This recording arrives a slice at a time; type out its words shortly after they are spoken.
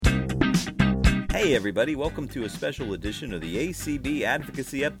Hey everybody, welcome to a special edition of the ACB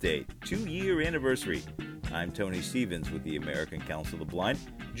Advocacy Update, 2-year anniversary. I'm Tony Stevens with the American Council of the Blind,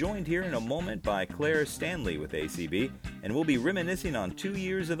 joined here in a moment by Claire Stanley with ACB, and we'll be reminiscing on 2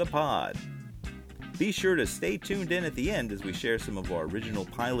 years of the pod. Be sure to stay tuned in at the end as we share some of our original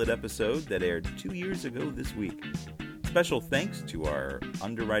pilot episode that aired 2 years ago this week. Special thanks to our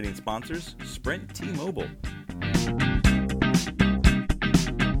underwriting sponsors, Sprint T-Mobile.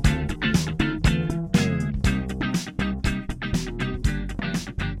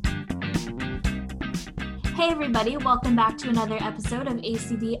 Hey everybody, welcome back to another episode of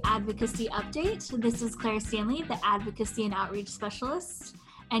ACB Advocacy Update. This is Claire Stanley, the Advocacy and Outreach Specialist.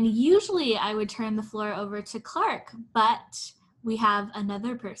 And usually I would turn the floor over to Clark, but we have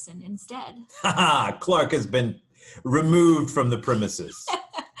another person instead. Clark has been removed from the premises.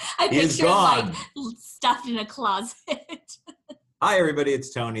 I He is picture him gone. like stuffed in a closet. Hi everybody,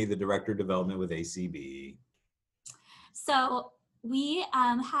 it's Tony, the Director of Development with ACB. So we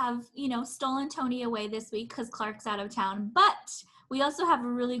have, stolen Tony away this week because Clark's out of town, but we also have a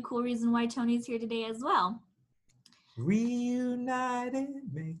really cool reason why Tony's here today as well. Reunited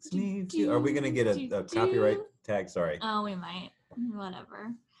makes me feel... Are we going to get a copyright tag? Sorry. Oh, we might.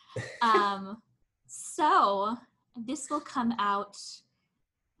 Whatever. So this will come out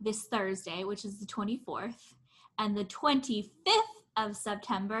this Thursday, which is the 24th. And the 25th of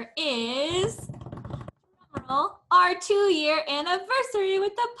September is our 2-year anniversary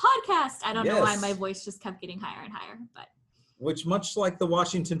with the podcast. I don't know why my voice just kept getting higher and higher, but... Which, much like the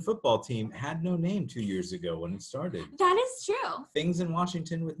Washington football team, had no name 2 years ago when it started. That is true. Things in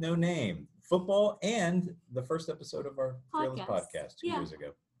Washington with no name. Football and the first episode of our Fearless podcast 2 years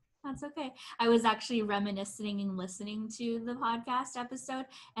ago. That's okay. I was actually reminiscing and listening to the podcast episode,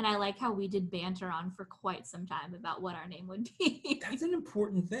 and I like how we did banter on for quite some time about what our name would be. That's an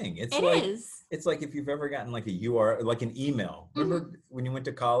important thing. It is. It's like if you've ever gotten like a URL, like an email. Remember when you went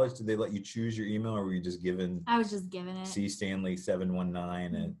to college, did they let you choose your email, or were you just given? I was just given it. C. Stanley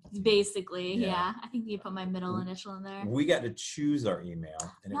 719. Basically, yeah. I think you put my middle initial in there. We got to choose our email,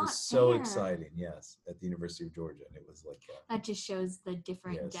 and it was so exciting. Yes, at the University of Georgia, and it was like that just shows the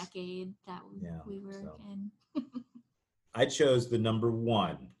different decade that we were in. I chose the number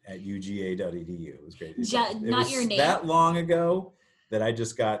 1 at uga.edu. It was great. Not your name. That long ago that I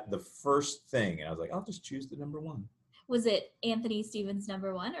just got the first thing, and I was like, I'll just choose the number 1. Was it Anthony Stevens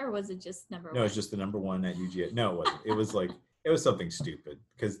number 1, or was it just number 1? No, it's just the number 1 at UGA. No, it wasn't. It was like, it was something stupid,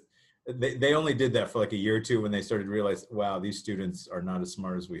 because they only did that for like a year or two when they started to realize, wow, these students are not as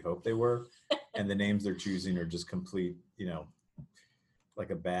smart as we hoped they were. And the names they're choosing are just complete, like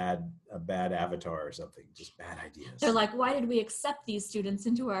a bad avatar or something, just bad ideas. They're like, why did we accept these students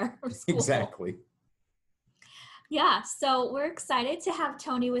into our school? Exactly. Yeah, so we're excited to have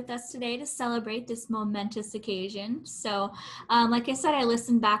Tony with us today to celebrate this momentous occasion. So, like I said, I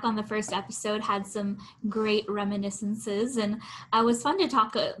listened back on the first episode, had some great reminiscences, and it was fun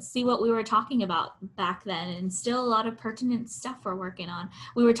to see what we were talking about back then, and still a lot of pertinent stuff we're working on.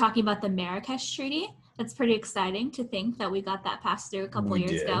 We were talking about the Marrakesh Treaty. That's pretty exciting to think that we got that passed through a couple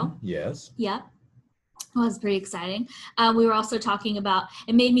years ago. Yes. Yep. It was pretty exciting. We were also talking about,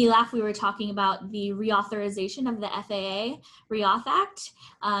 it made me laugh, we were talking about the reauthorization of the FAA Reauth Act.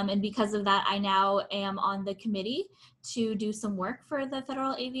 And because of that, I now am on the committee to do some work for the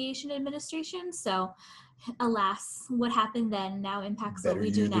Federal Aviation Administration. So alas, what happened then now impacts what we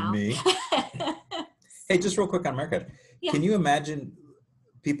do now. Me. Hey, just real quick on Marrakesh. Yeah. Can you imagine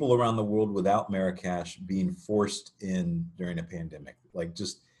people around the world without Marrakesh being forced in during a pandemic? Like,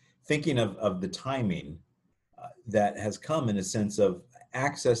 just thinking of the timing that has come in a sense of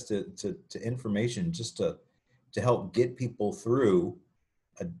access to information, just to help get people through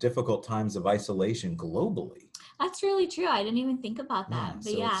difficult times of isolation globally. That's really true. I didn't even think about that.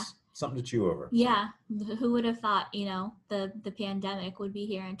 But it's something to chew over. Yeah. Who would have thought, the pandemic would be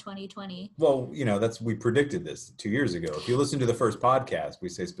here in 2020? Well, we predicted this 2 years ago. If you listen to the first podcast, we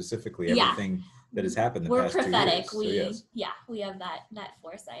say specifically everything that has happened the past 2 years. We're prophetic. We have that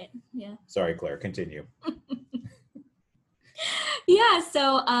foresight. Yeah. Sorry, Claire, continue. Yeah.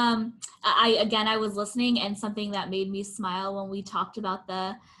 So I was listening, and something that made me smile when we talked about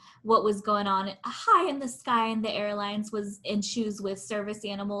what was going on high in the sky in the airlines was issues with service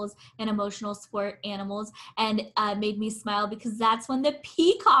animals and emotional support animals. And made me smile because that's when the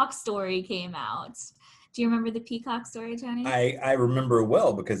peacock story came out. Do you remember the peacock story, Tony? I remember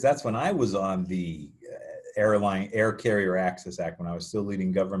well, because that's when I was on the Air Carrier Access Act, when I was still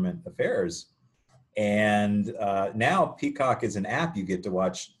leading government affairs. And now Peacock is an app you get to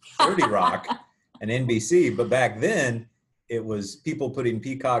watch 30 Rock and NBC. But back then, it was people putting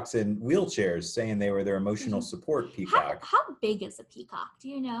peacocks in wheelchairs, saying they were their emotional support peacock. How big is a peacock? Do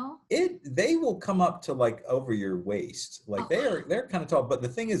you know? They will come up to like over your waist. Like they're kind of tall, but the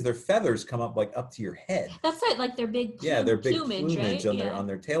thing is their feathers come up like up to your head. That's right, like their big their big plumage, right? on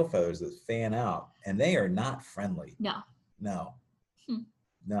their tail feathers that fan out, and they are not friendly. No.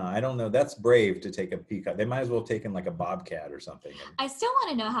 No, I don't know. That's brave to take a peacock. They might as well have taken like a bobcat or something. I still want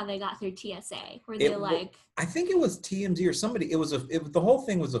to know how they got through TSA. Were they I think it was TMZ or somebody. The whole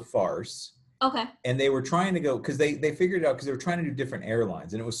thing was a farce. Okay. And they were trying to go, because they figured it out because they were trying to do different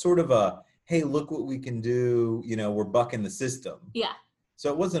airlines. And it was sort of a, hey, look what we can do. We're bucking the system. Yeah.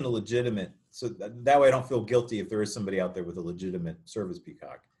 So it wasn't a legitimate. So that way I don't feel guilty if there is somebody out there with a legitimate service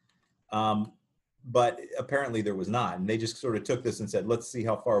peacock. But apparently there was not. And they just sort of took this and said, let's see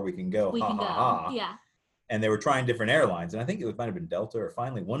how far we can go. Ha. Yeah. And they were trying different airlines. And I think it might have been Delta, or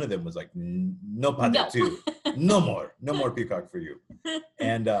finally one of them was like, no pate, no more peacock for you.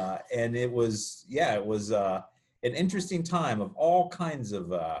 And it was an interesting time of all kinds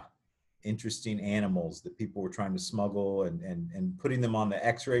of interesting animals that people were trying to smuggle and putting them on the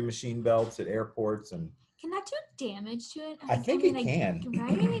X-ray machine belts at airports. And can that do damage to it? I think it can.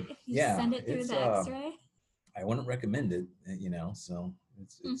 Right? If you send it through the X-ray? I wouldn't recommend it, so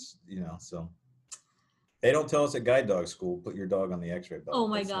it's so they don't tell us at guide dog school, put your dog on the X-ray belt. Oh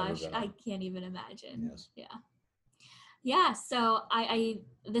my gosh, I can't even imagine. Yes. Yeah, so I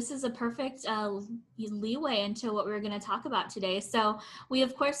this is a perfect leeway into what we're going to talk about today. So we,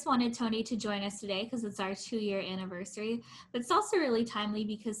 of course, wanted Tony to join us today because it's our 2-year anniversary, but it's also really timely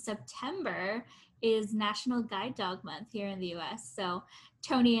because September is National Guide Dog Month here in the U.S. So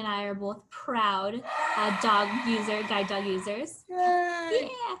Tony and I are both proud guide dog users.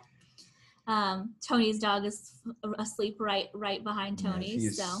 Yay! Yeah. Tony's dog is asleep right behind Tony.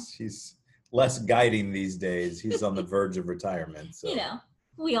 He's less guiding these days. He's on the verge of retirement. So.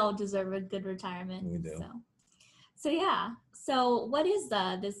 We all deserve a good retirement. We do. So yeah. So what is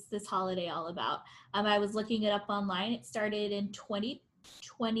this holiday all about? I was looking it up online. It started in 2008.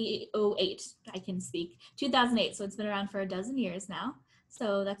 I can speak 2008. So it's been around for a dozen years now.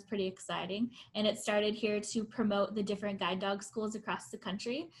 So that's pretty exciting. And it started here to promote the different guide dog schools across the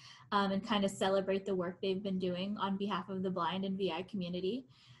country and kind of celebrate the work they've been doing on behalf of the blind and VI community.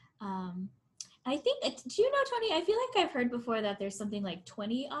 I think, do you know, Tony, I feel like I've heard before that there's something like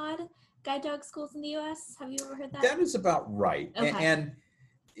 20 odd guide dog schools in the U.S. Have you ever heard that? That is about right. Okay. And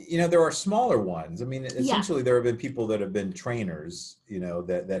there are smaller ones. I mean, essentially there have been people that have been trainers,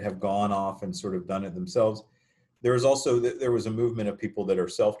 that have gone off and sort of done it themselves. There was a movement of people that are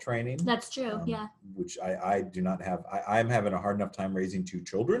self-training. That's true. Yeah. Which I do not have. I'm having a hard enough time raising 2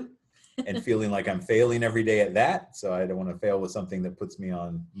 children and feeling like I'm failing every day at that. So I don't want to fail with something that puts me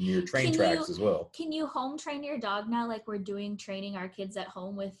on near train tracks as well. Can you home train your dog now? Like we're training our kids at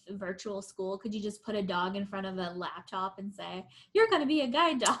home with virtual school. Could you just put a dog in front of a laptop and say, you're going to be a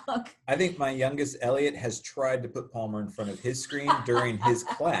guide dog? I think my youngest, Elliot, has tried to put Palmer in front of his screen during his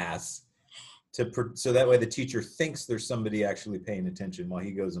class so that way the teacher thinks there's somebody actually paying attention while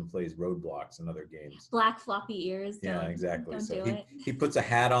he goes and plays Roadblocks and other games. Black floppy ears. Yeah, exactly. Don't so do it. He puts a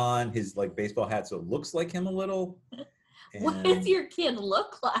hat on, his like baseball hat, so it looks like him a little. What does your kid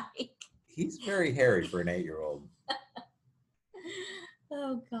look like? He's very hairy for an 8-year-old.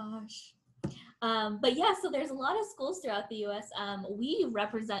 Oh gosh. But yeah, so there's a lot of schools throughout the U.S. We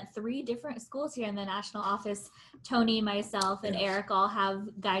represent 3 different schools here in the national office. Tony, myself, and Eric all have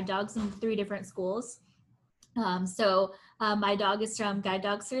guide dogs in 3 different schools. My dog is from Guide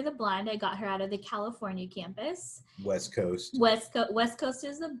Dogs for the Blind. I got her out of the California campus. West Coast. West Coast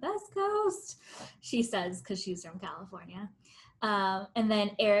is the best coast, she says, because she's from California. And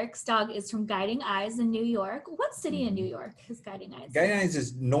then Eric's dog is from Guiding Eyes in New York. What city in New York is Guiding Eyes? Guiding Eyes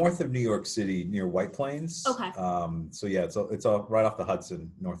is north of New York City, near White Plains. Okay. So yeah, it's all right off the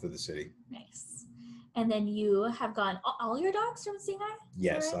Hudson, north of the city. Nice. And then you have gone all your dogs from CNI?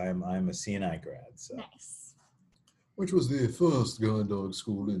 Yes, right? I'm a CNI grad. So. Nice. Which was the first guide dog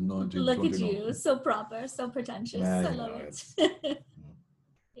school in 1929. Look at you, so proper, so pretentious. I love it.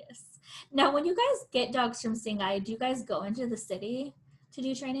 Yes. Now, when you guys get dogs from CNI, do you guys go into the city to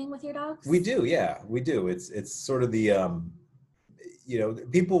do training with your dogs? We do, yeah, we do. It's sort of the,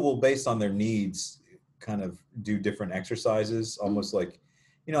 people will, based on their needs, kind of do different exercises, almost like,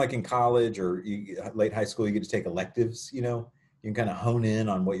 like in college or late high school, you get to take electives, you can kind of hone in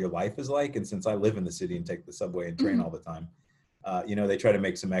on what your life is like. And since I live in the city and take the subway and train all the time, they try to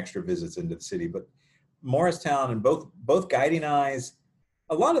make some extra visits into the city. But Morristown and both Guiding Eyes,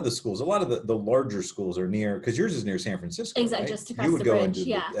 a lot of the schools, a lot of the larger schools are near, because yours is near San Francisco, Exactly, right? just across You would the go bridge, into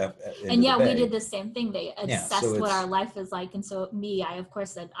yeah. into And the yeah, we bay. did the same thing. They Yeah, assessed so what it's- our life is like, and so I of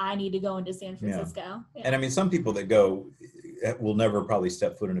course said I need to go into San Francisco. Yeah. And I mean, some people that go will never probably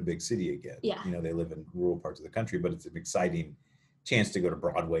step foot in a big city again. Yeah. You know, they live in rural parts of the country, but it's an exciting chance to go to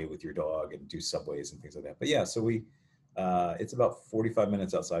Broadway with your dog and do subways and things like that. But yeah, so we, it's about 45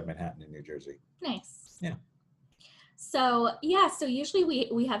 minutes outside Manhattan in New Jersey. Nice. Yeah. So yeah, so usually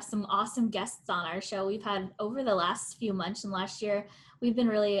we have some awesome guests on our show. We've had over the last few months and last year, we've been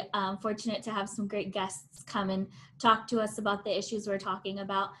really fortunate to have some great guests come and talk to us about the issues we're talking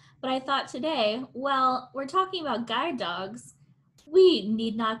about. But I thought today, well, we're talking about guide dogs. We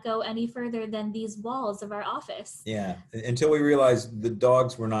need not go any further than these walls of our office. Yeah, until we realized the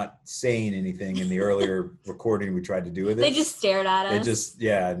dogs were not saying anything in the earlier recording we tried to do with it. They just stared at us. They just,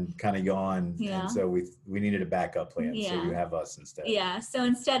 yeah, and kind of yawn. Yeah. And so we needed a backup plan. So Yeah. you have us instead. Yeah, so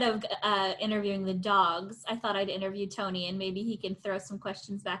instead of interviewing the dogs, I thought I'd interview Tony, and maybe he can throw some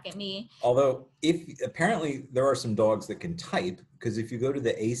questions back at me. Although, apparently there are some dogs that can type, because if you go to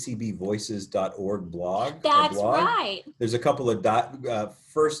the acbvoices.org blog, That's right. there's a couple of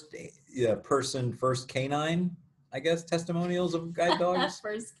first person, first canine, I guess, testimonials of guide dogs.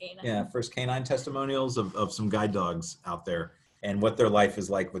 First canine. Yeah, first canine testimonials of some guide dogs out there and what their life is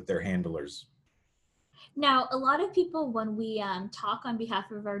like with their handlers. Now, a lot of people, when we talk on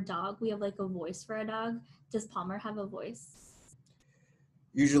behalf of our dog, we have like a voice for a dog. Does Palmer have a voice?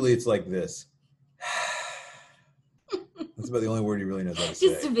 Usually it's like this. That's about the only word he really knows how to say.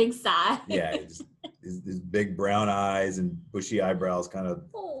 Just a big sigh. Yeah, his big brown eyes and bushy eyebrows kind of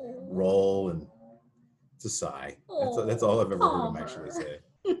Oh. roll, and it's a sigh. That's all I've ever heard him actually Palmer.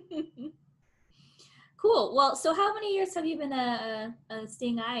 say. Cool. Well, so how many years have you been a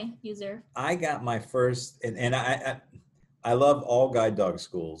Seeing Eye user? I got my first, and I love all guide dog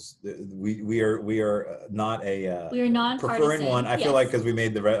schools. We are not a We are non-partisan. preferring one. I feel yes. like because we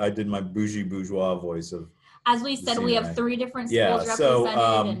made I did my bougie bourgeois voice of. As we said, we Seeing have Eye. 3 different schools Yeah,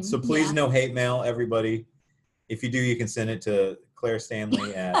 represented. so please no hate mail, everybody. If you do, you can send it to Claire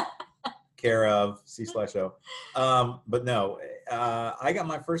Stanley at care of C/O. But no, I got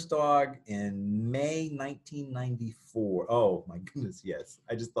my first dog in May 1994. Oh my goodness, yes.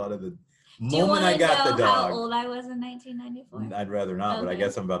 I just thought of the Do you moment want I to got know the dog. how old I was in 1994? I'd rather not, but I Okay.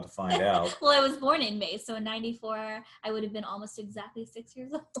 guess I'm about to find out. Well, I was born in May, so in 94, I would have been almost exactly 6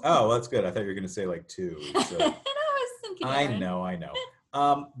 years old. Oh, well, that's good. I thought you were going to say like 2. So. And I was thinking. I know.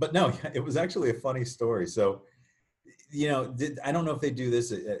 But no, it was actually a funny story. So, you know, I don't know if they do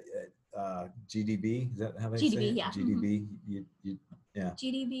this at GDB. Is that how they say GDB, it? yeah. GDB. Yeah.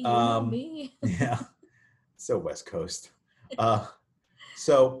 GDB, you Um, know me. Yeah. So West Coast.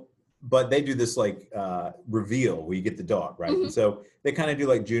 But they do this like reveal where you get the dog, right? Mhm. And so they kind of do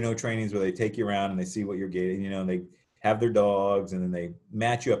like Juno trainings where they take you around and they see what you're getting, you know, and they have their dogs and then they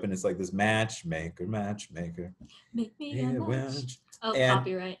match you up, and it's like this matchmaker. Make me Yeah, a match. match. Oh, and-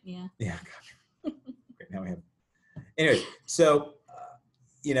 copyright, yeah. Yeah. Great. Now we have. Anyway, so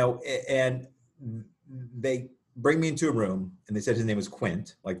you know, and they bring me into a room, and they said his name was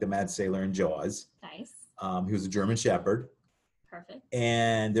Quint, like the mad sailor in Jaws. Nice. He was a German Shepherd, Perfect.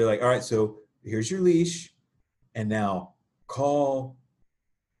 and they're like, "All right, so here's your leash, and now call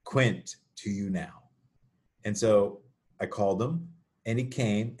Quint to you now." And so I called him, and he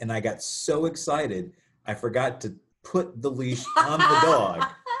came, and I got so excited, I forgot to put the leash on the dog.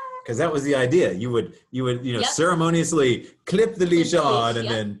 Because that was the idea. You would Yep. ceremoniously clip the leash the leash, on,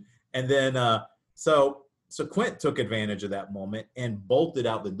 yep. and then so Quint took advantage of that moment and bolted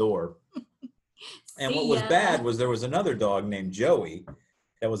out the door. And what See was ya. bad was there was another dog named Joey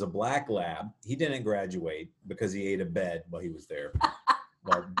that was a black lab. He didn't graduate because he ate a bed while he was there.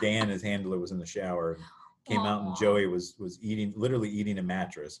 While Dan, his handler, was in the shower, and came out, and Aw. Joey was literally eating a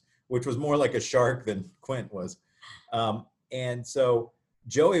mattress, which was more like a shark than Quint was. And so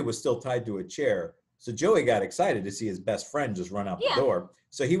Joey was still tied to a chair. So Joey got excited to see his best friend just run out Yeah. the door.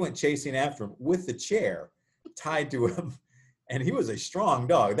 So he went chasing after him with the chair tied to him. And he was a strong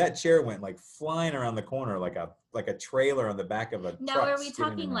dog. That chair went like flying around the corner like a trailer on the back of a Now, truck. are we skidding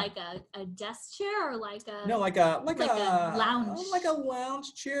talking around. like a desk chair or like a? No, like a lounge. like a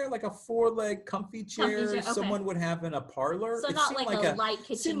lounge chair, like a 4-leg comfy chair, chair, okay. someone would have in a parlor. So It not seemed like a light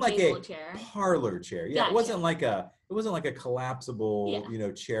kitchen seemed like table a chair. parlor chair. Yeah, Gotcha. it wasn't like a collapsible,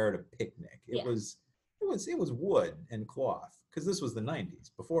 Yeah. chair at a picnic. It Yeah. was wood and cloth, because this was the 90s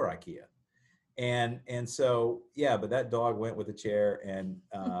before IKEA. And so yeah, but that dog went with a chair, and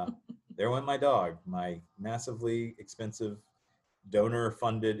there went my dog, my massively expensive donor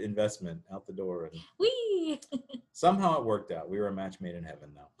funded investment, out the door. And Whee! somehow it worked out. We were a match made in heaven,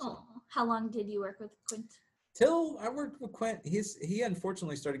 though. So. Oh, how long did you work with Quint? Till I worked with Quint, he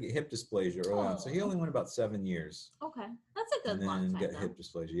unfortunately started to get hip dysplasia early on, so he only went about 7 years. Okay, that's a good And long then time. got Though. hip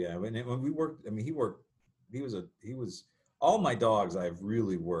dysplasia. Yeah, when we worked, I mean, he worked. He was all my dogs. I've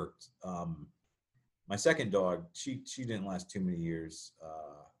really worked. My second dog, she didn't last too many years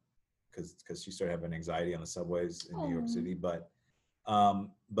because she started having anxiety on the subways in New York City. But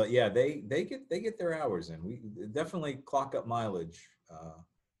yeah, they get their hours in. We definitely clock up mileage.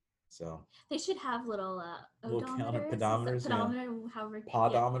 So they should have little pedometers, however,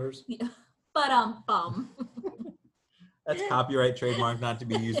 podometers. Yeah. That's copyright trademark, not to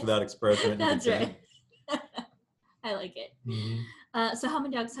be used without express written consent. That's right. I like it. Mm-hmm. So how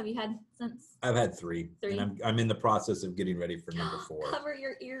many dogs have you had since? I've had 3. And I'm in the process of getting ready for number 4. Cover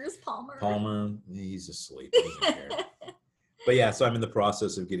your ears, Palmer. Palmer, he's asleep. He doesn't care. But yeah, so I'm in the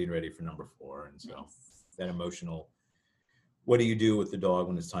process of getting ready for number 4, and so that emotional. What do you do with the dog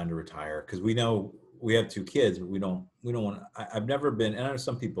when it's time to retire? Because we know we have 2 kids, but we don't want. I've never been, and I know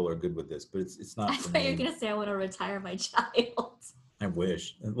some people are good with this, but it's not. I thought you were gonna say I want to retire my child. I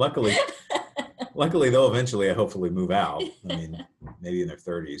wish. Luckily, they'll eventually, hopefully, move out. I mean, maybe in their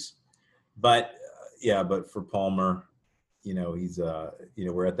 30s. But yeah, but for Palmer, he's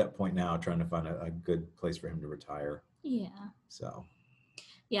we're at that point now, trying to find a good place for him to retire. Yeah. So.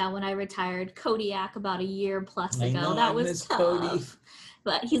 Yeah, when I retired Kodiak about a year plus ago, I know, that was tough. Cody.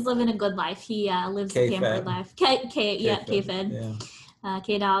 But he's living a good life. He lives a pampered life. K-Fed. Yeah.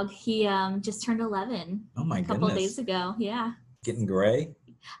 K-Dog. He just turned 11. Oh my goodness. A couple of days ago. Yeah. Getting gray?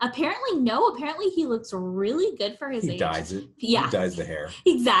 Apparently, no. Apparently, he looks really good for his age. He dyes it. Yeah. He dyes the hair.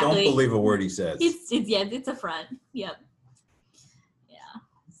 Exactly. Don't believe a word he says. It's a front. Yep. Yeah.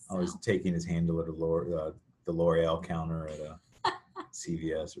 So. I was taking his handle at the L'Oreal counter at a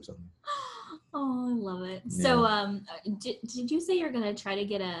CVS or something. Oh, I love it. Yeah. So, did you say you're going to try to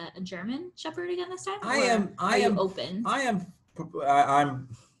get a German Shepherd again this time? I am open. I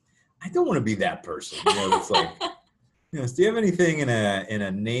don't want to be that person. It's like, do you have anything in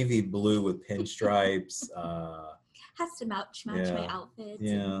a navy blue with pinstripes? Has to match my outfit.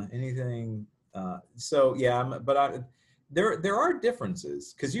 Yeah, anything. So yeah, there are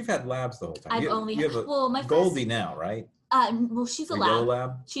differences because you've had labs the whole time. You have my Goldie now, right? Well, she's a lab. Yellow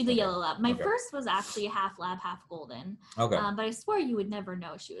lab? She's a yellow lab. My first was actually half lab, half golden. Okay. But I swore you would never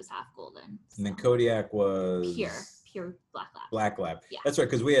know she was half golden. So. And then Kodiak was pure black lab. Black lab. Yeah. That's right,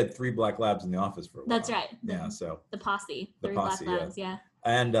 because we had 3 black labs in the office for a while. That's right. Yeah. So the posse. The 3 posse, black labs. Yeah.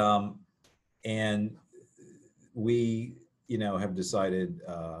 And we, have decided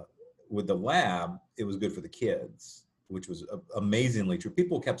with the lab it was good for the kids, which was amazingly true.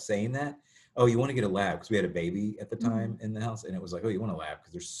 People kept saying that. Oh, you want to get a lab because we had a baby at the time in the house, and it was like, oh, you want a lab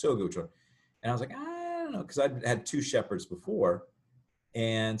because they're so good with children. And I was like, I don't know, because I'd had 2 shepherds before,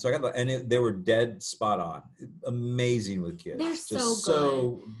 and so I got they were dead spot on, amazing with kids. They're just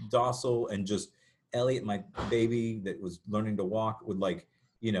so docile, and just Elliot, my baby that was learning to walk, would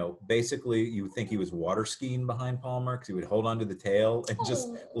basically you would think he was water skiing behind Palmer because he would hold onto the tail and just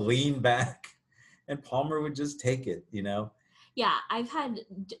lean back, and Palmer would just take it, Yeah, I've had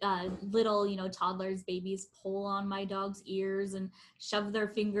little, toddlers, babies pull on my dog's ears and shove their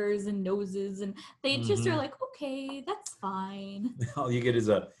fingers and noses, and they just are like, okay, that's fine. All you get is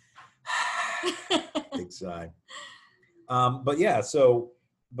a big sigh. But yeah,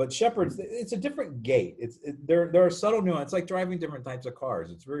 but shepherds, it's a different gait. There are subtle nuances. It's like driving different types of cars.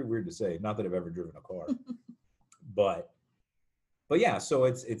 It's very weird to say. Not that I've ever driven a car, but yeah. So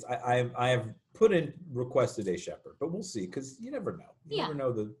I have requested a shepherd, but we'll see, because you never know. You never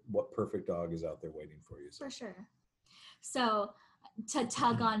know what perfect dog is out there waiting for you. So. For sure. So to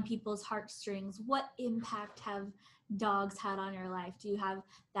tug on people's heartstrings, what impact have dogs had on your life? Do you have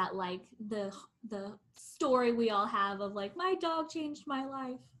that, like the story we all have of like, my dog changed my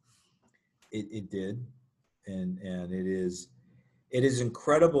life? It did. And it is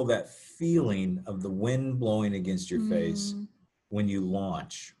incredible, that feeling of the wind blowing against your face when you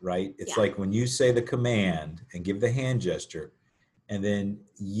launch, right? It's like when you say the command and give the hand gesture, and then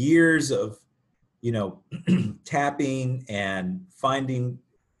years of, tapping and finding,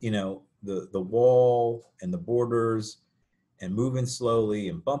 the wall and the borders and moving slowly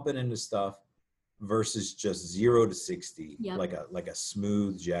and bumping into stuff versus just 0 to 60, like a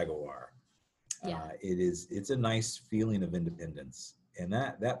smooth Jaguar. Yeah. It's a nice feeling of independence, and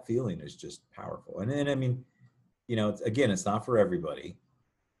that feeling is just powerful. And then, I mean, it's not for everybody,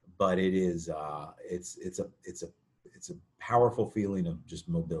 but it is, it's a powerful feeling of just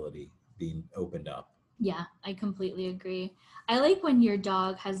mobility being opened up. Yeah, I completely agree. I like when your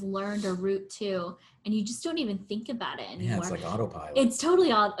dog has learned a route too, and you just don't even think about it Yeah, it's anymore. like autopilot. It's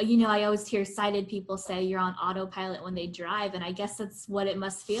totally all, you know, I always hear sighted people say you're on autopilot when they drive, and I guess that's what it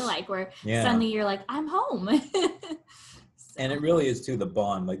must feel like, where Yeah. suddenly you're like, I'm home. And it really is too, the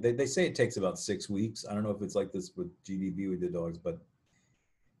bond. Like they say it takes about 6 weeks. I don't know if it's like this with GDV with the dogs, but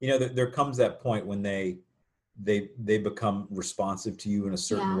you know, there comes that point when they become responsive to you in a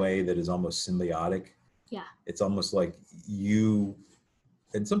certain Yeah. way that is almost symbiotic. Yeah. It's almost like you,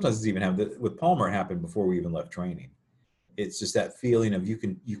 and sometimes it's even with Palmer, it happened before we even left training. It's just that feeling of you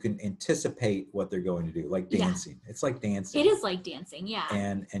can anticipate what they're going to do, like dancing. Yeah. It's like dancing. It is like dancing, yeah.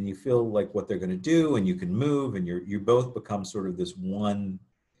 And you feel like what they're going to do, and you can move, and you both become sort of this one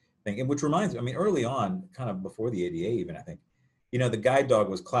thing. And which reminds me, I mean, early on, kind of before the ADA even, I think, you know, the guide dog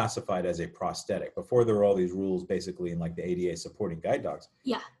was classified as a prosthetic. Before there were all these rules basically in like the ADA supporting guide dogs.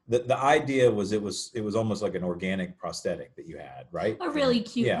 Yeah. The idea was it was almost like an organic prosthetic that you had, right? A really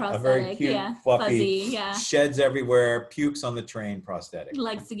cute prosthetic. A very cute, fluffy, fuzzy, yeah. Sheds everywhere, pukes on the train prosthetic.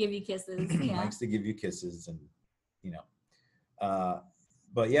 Likes to give you kisses. Yeah. Likes to give you kisses, and you know.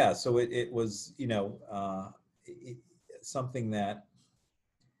 But yeah, so it was, you know, something that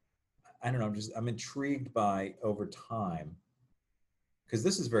I don't know, I'm intrigued by over time, because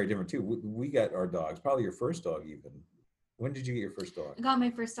this is very different too. We got our dogs, probably your first dog even. When did you get your first dog? I got my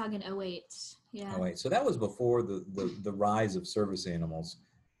first dog in 2008. Yeah. 2008. So that was before the rise of service animals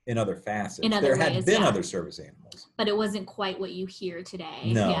in other facets. There had been other service animals, but it wasn't quite what you hear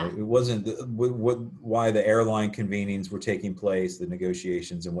today. No, it wasn't. Why the airline convenings were taking place, the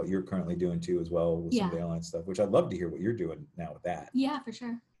negotiations, and what you're currently doing too, as well with some of the airline stuff. Which I'd love to hear what you're doing now with that. Yeah, for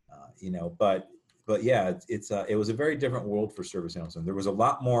sure. You know, but yeah, it was a very different world for service animals, and there was a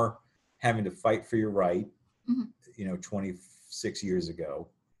lot more having to fight for your right. Mm-hmm. You know, 26 years ago,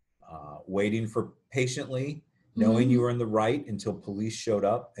 waiting for patiently, knowing you were in the right until police showed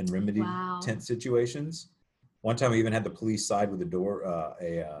up and remedied tense situations. One time we even had the police side with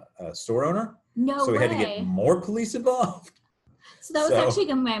a store owner. So we had to get more police involved. So that was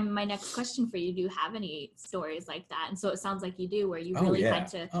actually my next question for you. Do you have any stories like that? And so it sounds like you do, where you really had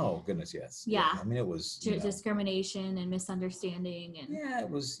to. Oh goodness, yes. Yeah. I mean, it was discrimination and misunderstanding, and it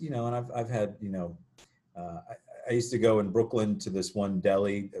was, you know, and I've had, you know, I used to go in Brooklyn to this one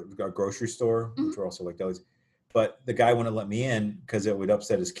deli, a grocery store, which were also like delis, but the guy wouldn't let me in because it would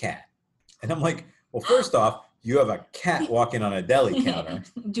upset his cat. And I'm like, well, first off, you have a cat walking on a deli counter.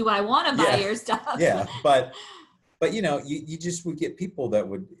 Do I want to buy your stuff? Yeah, but you know, you just would get people that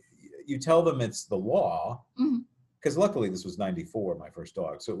you tell them it's the law, because luckily this was 94, my first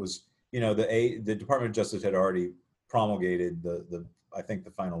dog. So it was, you know, the Department of Justice had already promulgated I think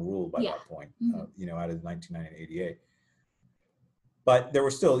the final rule by that point, you know, out of 1990 and 88. But there were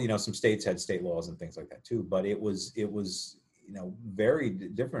still, you know, some states had state laws and things like that too. But it was, you know, very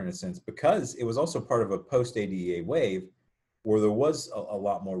different in a sense, because it was also part of a post-ADA wave where there was a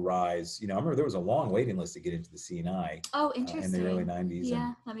lot more rise. You know, I remember there was a long waiting list to get into the CNI. Oh, interesting. In the early 90s. Yeah,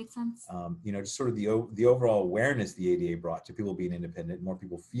 and, that makes sense. You know, just sort of the overall awareness the ADA brought to people being independent, more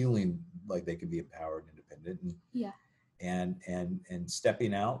people feeling like they could be empowered and independent. And, and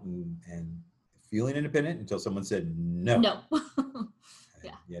stepping out and feeling independent until someone said no.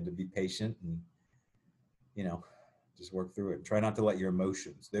 You had to be patient and, you know, just work through it. Try not to let your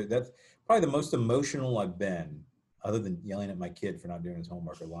emotions. That's probably the most emotional I've been, other than yelling at my kid for not doing his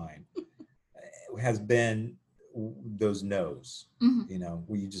homework or lying, has been those no's. You know,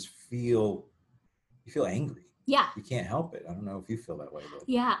 where you just feel angry. Yeah. You can't help it. I don't know if you feel that way, but.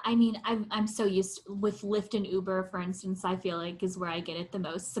 Yeah, I mean, I'm so used with Lyft and Uber, for instance, I feel like is where I get it the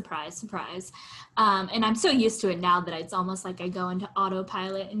most. Surprise, surprise. And I'm so used to it now that it's almost like I go into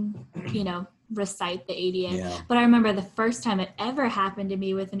autopilot and, you know, recite the ADA. Yeah. But I remember the first time it ever happened to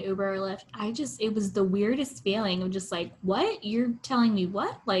me with an Uber or Lyft, it was the weirdest feeling of just like, what? You're telling me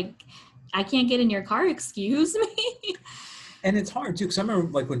what? Like, I can't get in your car, excuse me? And it's hard too, because I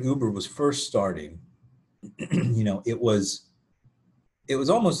remember like when Uber was first starting, you know, it was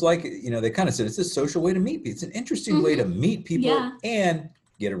almost like, you know, they kind of said it's a social way to meet people. It's an interesting way to meet people and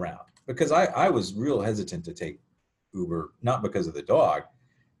get around. Because I was real hesitant to take Uber, not because of the dog,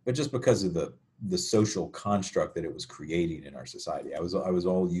 but just because of the social construct that it was creating in our society. I was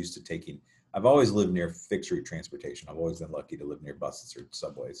all used to taking. I've always lived near fixed route transportation. I've always been lucky to live near buses or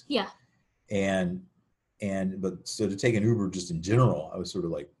subways. Yeah. But so to take an Uber just in general, I was sort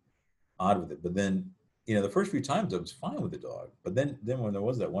of like odd with it. But then, you know, the first few times I was fine with the dog. But then when there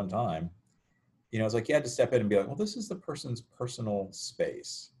was that one time, you know, it's like you had to step in and be like, well, this is the person's personal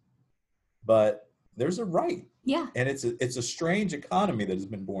space. But there's a right. Yeah. And it's a strange economy that has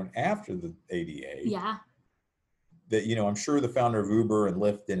been born after the ADA. Yeah. That, I'm sure the founder of Uber and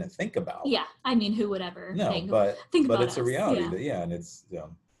Lyft didn't think about. Yeah. I mean, who would ever think but about it's us. a reality Yeah. that, and it's,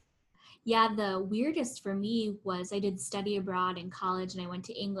 Yeah, the weirdest for me was I did study abroad in college and I went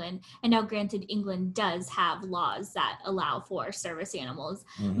to England. And now granted, England does have laws that allow for service animals.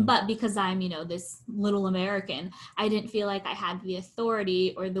 Mhm. But because I'm, this little American, I didn't feel like I had the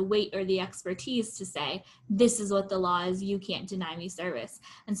authority or the weight or the expertise to say, this is what the law is, you can't deny me service.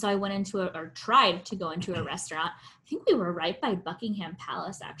 And so I went into or tried to go into a restaurant. I think we were right by Buckingham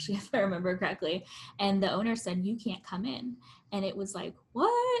Palace, actually, if I remember correctly. And the owner said, you can't come in. And it was like,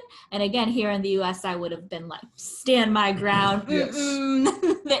 what? And again, here in the US, I would have been like, stand my ground. Yes.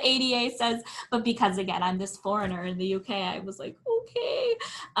 The ADA says, but because again, I'm this foreigner in the UK, I was like, okay.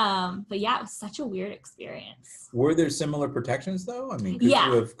 But yeah, it was such a weird experience. Were there similar protections though? I mean,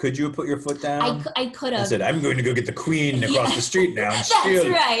 could you have put your foot down? I could have. And said, I'm going to go get the Queen across the street now. And That's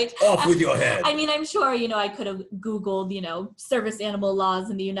right. Off with your head. I mean, I'm sure, I could have Googled, service animal laws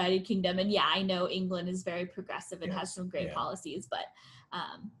in the United Kingdom. And yeah, I know England is very progressive and has some great policies, but,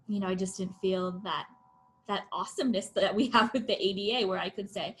 I just didn't feel that awesomeness that we have with the ADA where I could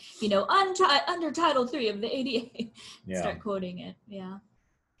say, under Title III of the ADA, start quoting it. Yeah.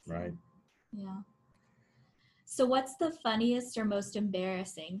 Right. Yeah. So what's the funniest or most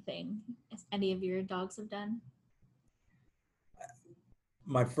embarrassing thing any of your dogs have done?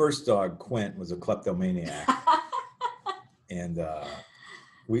 My first dog, Quint, was a kleptomaniac. And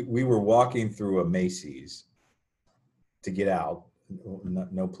we were walking through a Macy's to get out.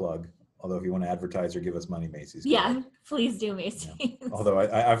 No plug. Although if you want to advertise or give us money, Macy's. Yeah, please do, Macy's. Yeah. Although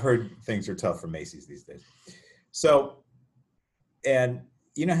I've heard things are tough for Macy's these days. So, and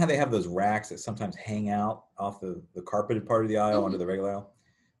you know how they have those racks that sometimes hang out off the carpeted part of the aisle under the regular aisle?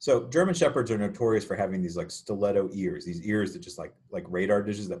 So German Shepherds are notorious for having these like stiletto ears, these ears that just like radar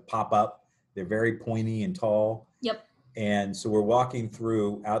dishes that pop up. They're very pointy and tall. Yep. And so we're walking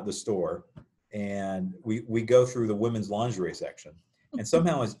through out the store and we go through the women's lingerie section. And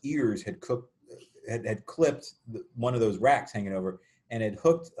somehow his ears had clipped one of those racks hanging over and had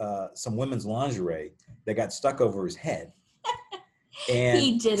hooked some women's lingerie that got stuck over his head. And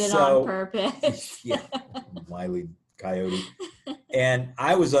he did it on purpose. Yeah, wily coyote. And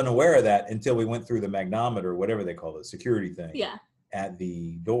I was unaware of that until we went through the magnometer, whatever they call it, security thing at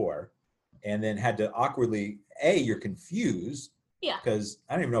the door, and then had to awkwardly, you're confused. Yeah. Because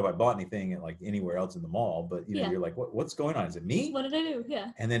I don't even know if I bought anything at like anywhere else in the mall, but you're like, what's going on? Is it me? What did I do? Yeah.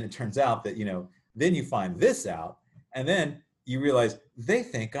 And then it turns out that, then you find this out and then you realize they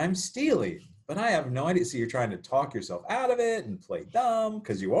think I'm stealing, but I have no idea. So you're trying to talk yourself out of it and play dumb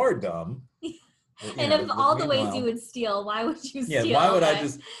because you are dumb. And of all the ways you would steal, why would you steal? Yeah, why would I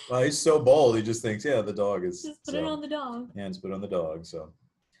just, he's so bold. He just thinks, the dog is. Just put it on the dog. Yeah, just put it on the dog. So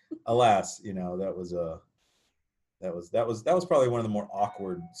alas, that was probably one of the more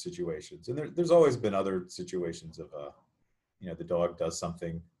awkward situations. And there's always been other situations of, the dog does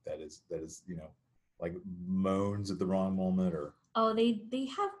something that is, like moans at the wrong moment or. Oh, they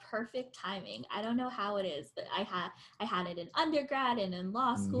have perfect timing. I don't know how it is, but I had it in undergrad and in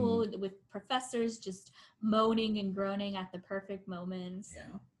law school with professors just moaning and groaning at the perfect moments.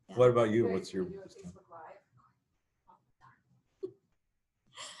 Yeah. What about you? What's your?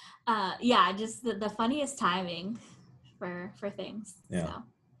 Just the funniest timing for things. Yeah. So.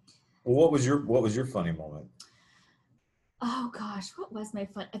 Well, what was your funny moment? Oh gosh, what was my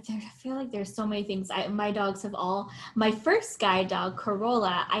fun? I feel like there's so many things. My dogs have my first guide dog,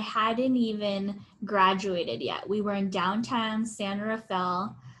 Corolla, I hadn't even graduated yet. We were in downtown San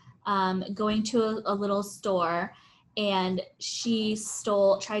Rafael, going to a little store, and she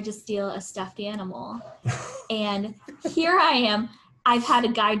tried to steal a stuffed animal. And here I am. I've had a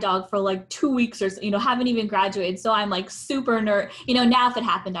guide dog for like 2 weeks or so, haven't even graduated. So I'm like super now if it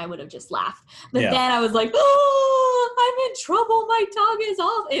happened, I would have just laughed. But then I was like, I'm in trouble. My dog is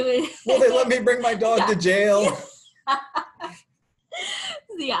off. Will they let me bring my dog to jail? So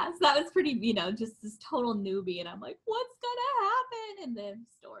that was pretty, just this total newbie. And I'm like, what's going to happen? And the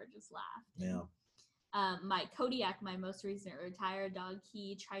store just laughed. Yeah. My Kodiak, my most recent retired dog,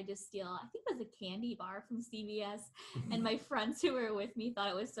 he tried to steal, I think it was a candy bar from CVS. And my friends who were with me thought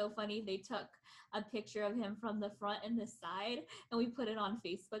it was so funny. They took a picture of him from the front and the side, and we put it on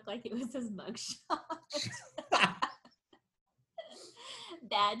Facebook like it was his mugshot.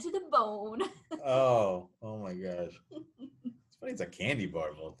 Bad to the bone. Oh my gosh. It's funny, it's a candy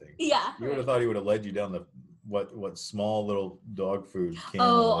bar of all things. Yeah. You would have thought he would have led you down the what small little dog food can.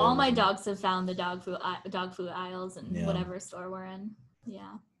 Oh, all my dogs have found the dog food aisles and whatever store we're in.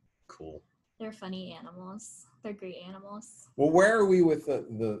 Yeah. Cool. They're funny animals. They're great animals. Well, where are we with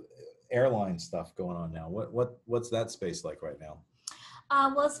the airline stuff going on now? What's that space like right now?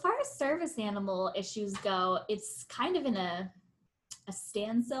 Well, as far as service animal issues go, it's kind of in a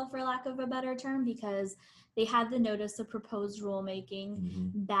standstill, for lack of a better term, because they had the notice of proposed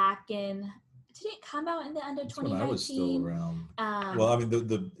rulemaking back in. Did it come out in the end of 2019? When I was still around. Well, I mean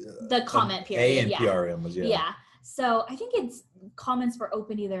the comment period. ANPRM was Yeah. So I think comments were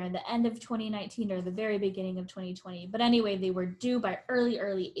open either in the end of 2019 or the very beginning of 2020. But anyway, they were due by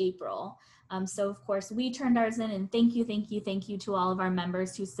early April. So of course we turned ours in, and thank you to all of our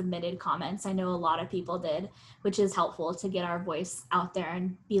members who submitted comments. I know a lot of people did, which is helpful to get our voice out there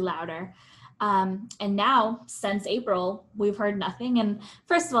and be louder. And now, since April, we've heard nothing. And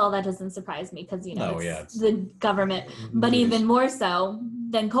first of all, that doesn't surprise me because, it's the government, but even more so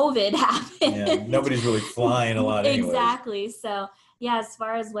than COVID happened. Yeah, nobody's really flying a lot anyways. Exactly. So, yeah, as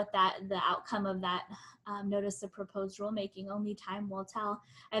far as the outcome of that notice of proposed rulemaking, only time will tell.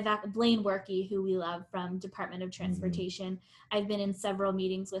 Blaine Workey, who we love from Department of Transportation, I've been in several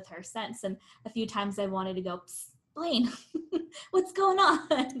meetings with her since, and a few times I wanted to go, Psst, Blaine, what's going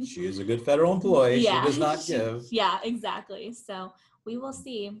on? She is a good federal employee. Yeah, she does not give. Yeah, exactly. So we will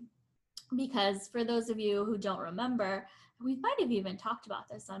see, because for those of you who don't remember, we might have even talked about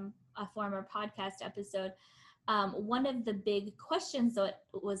this on a former podcast episode. One of the big questions that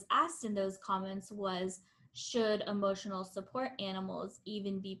was asked in those comments was, should emotional support animals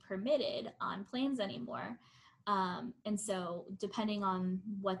even be permitted on planes anymore? And so depending on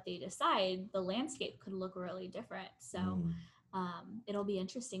what they decide, the landscape could look really different. So it'll be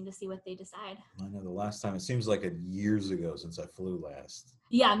interesting to see what they decide. I know the last time, it seems like years ago since I flew last.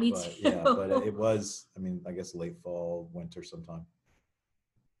 Yeah, me too. Yeah, but it was, I guess late fall, winter sometime.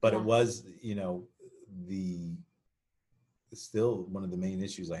 But it was, still one of the main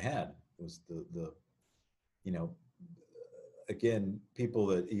issues I had was the again, people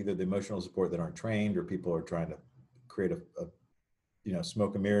that either the emotional support that aren't trained, or people are trying to create a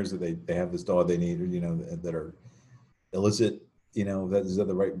smoke and mirrors, that they have this dog they need, or, that are illicit, is that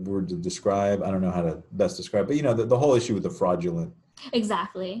the right word to describe? I don't know how to best describe, but the whole issue with the fraudulent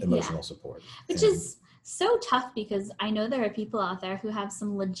emotional support. Which is so tough, because I know there are people out there who have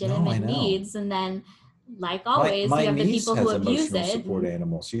some legitimate needs, and then like always, you have the people who abuse it. Support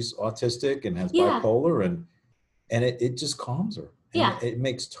animal. She's autistic and has bipolar, and it just calms her. And it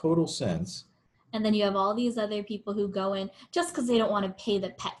makes total sense. And then you have all these other people who go in just because they don't want to pay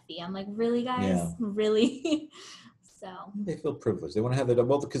the pet fee. I'm like, really, guys? Yeah. Really? So they feel privileged. They want to have their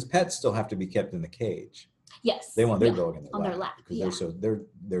dog, because pets still have to be kept in the cage. Yes. They want their dog in their lap because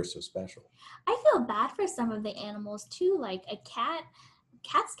they're so special. I feel bad for some of the animals too. Like a cat.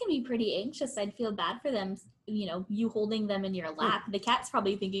 Cats can be pretty anxious. I'd feel bad for them, you holding them in your lap. The cat's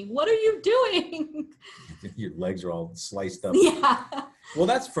probably thinking, what are you doing? Your legs are all sliced up. Yeah. Well,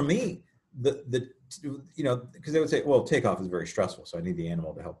 that's for me. Because they would say, well, takeoff is very stressful, so I need the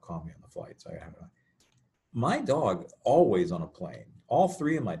animal to help calm me on the flight. So I have my dog always on a plane. All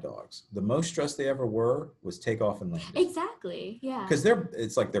three of my dogs, the most stressed they ever were was takeoff and landing. Exactly. Yeah. Because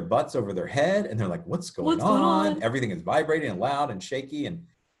it's like their butts over their head, and they're like, what's going on? Everything is vibrating and loud and shaky. And,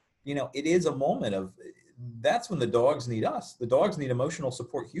 it is a moment of, that's when the dogs need us. The dogs need emotional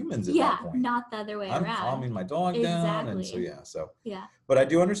support humans at that point. Not the other way around. I'm calming my dog down. And so, But I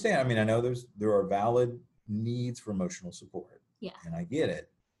do understand. I know there are valid needs for emotional support. Yeah. And I get it.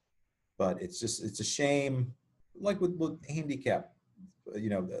 But it's a shame, like with handicap,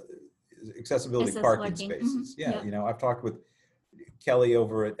 accessibility parking spaces. Mm-hmm. Yeah. I've talked with Kelly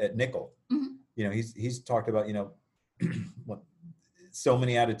over at Nickel. Mm-hmm. He's talked about, so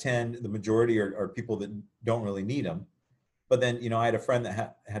many out of 10, the majority are people that don't really need them. But then, I had a friend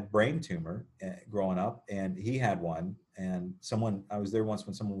that had brain tumor growing up, and he had one, and I was there once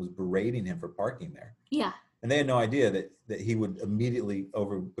when someone was berating him for parking there. Yeah. And they had no idea that he would immediately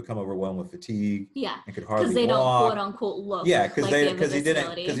become overwhelmed with fatigue. Yeah. And could hardly walk. Because they don't quote unquote look. Yeah, because he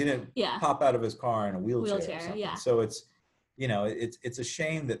didn't pop out of his car in a wheelchair. Yeah. So it's a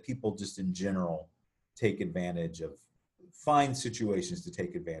shame that people just in general find situations to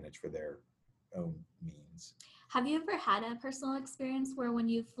take advantage for their own means. Have you ever had a personal experience where when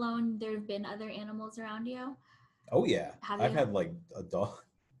you've flown, there have been other animals around you? Oh yeah. I've had like a dog,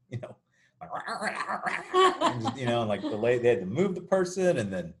 and like they had to move the person,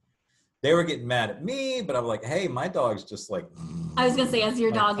 and then they were getting mad at me, but I'm like, hey, my dog's just like, I was gonna say, as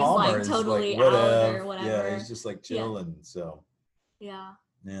your dog is like totally out or whatever. Yeah, he's just like chilling. So yeah.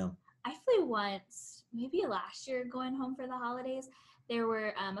 I flew once, maybe last year, going home for the holidays. There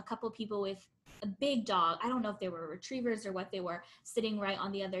were a couple people with a big dog. I don't know if they were retrievers or what they were, sitting right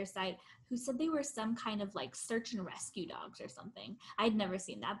on the other side, who said they were some kind of like search and rescue dogs or something. I'd never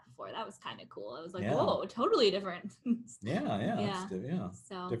seen that before. That was kind of cool. I was like, whoa, totally different. Yeah.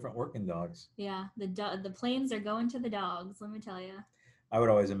 So Different working dogs. Yeah, the planes are going to the dogs. Let me tell you. I would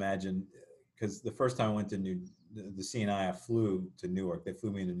always imagine, because the first time I went to the CNI, I flew to Newark. They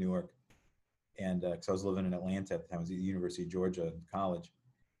flew me into Newark, and because I was living in Atlanta at the time, I was at the University of Georgia in college,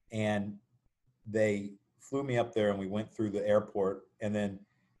 and they flew me up there, and we went through the airport, and then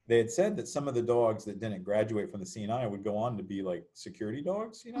they had said that some of the dogs that didn't graduate from the CNI would go on to be like security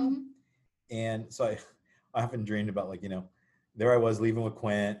dogs, And so I often dreamed about, like, there I was leaving with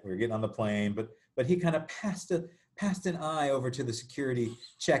Quint. We were getting on the plane, but he kind of passed an eye over to the security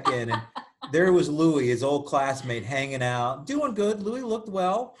check-in, and there was Louis, his old classmate, hanging out, doing good. Louis looked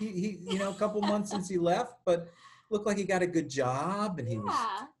well. He a couple months since he left, but looked like he got a good job, and he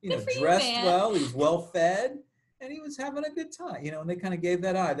was, dressed well. He was well fed, and he was having a good time, and they kind of gave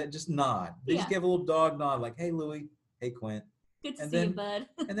that eye, that just nod. They just gave a little dog nod, like, hey, Louis, hey, Quint. Good to see you, bud.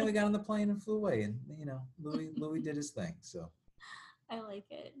 And then we got on the plane and flew away, and, Louis did his thing, so. I like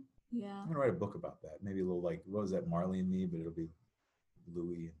it. Yeah. I'm going to write a book about that. Maybe a little, like, what was that, Marley and Me, but it'll be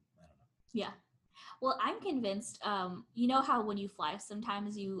Louis. I don't know. Yeah. Well, I'm convinced, you know how when you fly,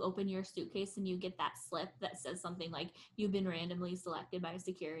 sometimes you open your suitcase and you get that slip that says something like, you've been randomly selected by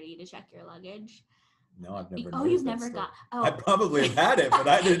security to check your luggage. No, I've never. Oh, you've never got. Oh. I probably have had it, but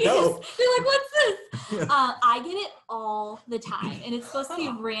I didn't know. You're like, what's this? I get it all the time, and it's supposed to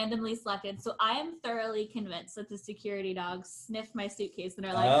be randomly selected. So I am thoroughly convinced that the security dogs sniff my suitcase and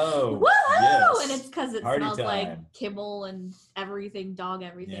are like, "Whoa!" Yes. And it's because it smells like kibble and everything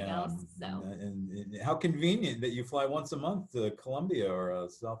else. So. And how convenient that you fly once a month to Colombia or a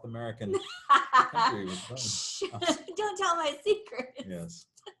South American country. Don't tell my secret. Yes.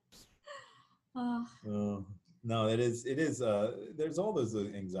 No, it is. There's all those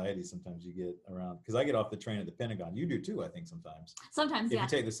anxieties sometimes you get around, because I get off the train at the Pentagon. You do too, I think, sometimes. Sometimes, if you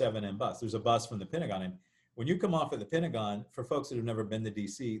take the 7M bus, there's a bus from the Pentagon, and when you come off at the Pentagon, for folks that have never been to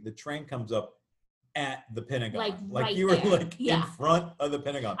DC, the train comes up at the Pentagon, like right you were there. like in front of the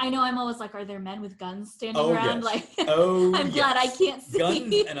Pentagon. I know. I'm always like, are there men with guns standing around? Yes. Like, I'm glad I can't see.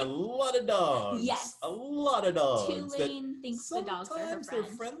 Guns and a lot of dogs. Yes, a lot of dogs. Tulane thinks the dogs are her friends. Sometimes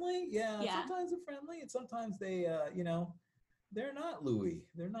they're friendly. Yeah. Sometimes they're friendly, and sometimes they, they're not, Louis.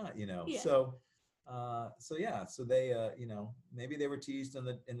 They're not, Yeah. So they, maybe they were teased in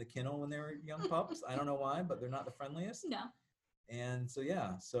the kennel when they were young pups. I don't know why, but they're not the friendliest. No. And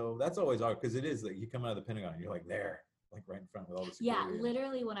so that's always hard, because it is like you come out of the Pentagon, and you're like there, like right in front with all the security. Yeah,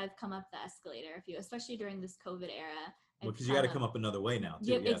 literally when I've come up the escalator, especially during this COVID era. Well, because you got to come up another way now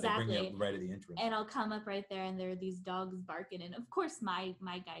too. Yeah, exactly. They bring you up right at the entrance. And I'll come up right there, and there are these dogs barking, and of course my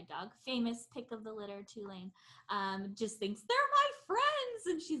guide dog, famous pick of the litter, Tulane, just thinks they're my friends,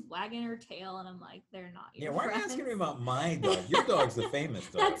 and she's wagging her tail, and I'm like, they're not your friends. Why are you asking me about my dog? Your dog's the famous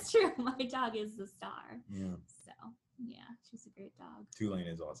dog. That's true. My dog is the star. Yeah. So. Yeah, she's a great dog. Tulane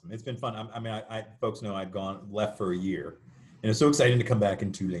is awesome. It's been fun. I folks know I'd left for a year, and it's so exciting to come back,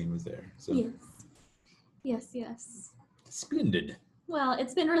 and Tulane was there. So yes. Splendid. Well,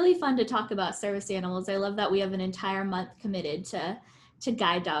 it's been really fun to talk about service animals. I love that we have an entire month committed to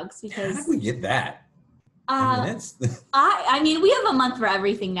guide dogs, because how did we get that? I mean, we have a month for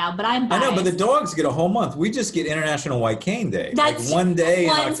everything now, but I'm biased. I know, but the dogs get a whole month. We just get International White Cane Day. That's like one day in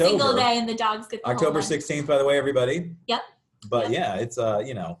October. One single day, and the dogs get the October 16th, by the way, everybody. Yep. But yeah, it's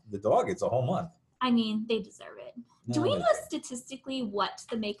the dog gets a whole month. I mean, they deserve it. Do we know statistically what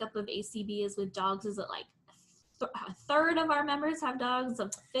the makeup of ACB is with dogs? Is it like a third of our members have dogs,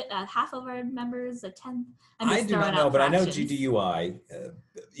 half of our members, a tenth? I do not know, but I know GDUI,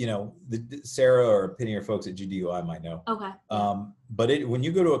 Sarah or Penny or folks at GDUI might know. Okay. But when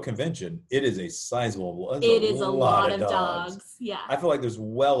you go to a convention, it is a sizable, it is a lot of dogs. Yeah. I feel like there's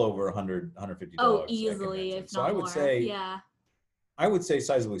well over 100, 150 dogs. Oh, easily, if not more. So I would say,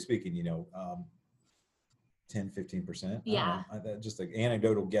 sizably speaking, 10, 15%. Yeah. Just like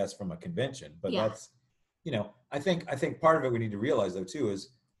anecdotal guess from a convention, but that's, I think part of it we need to realize though too is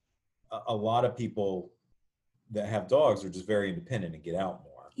a lot of people that have dogs are just very independent and get out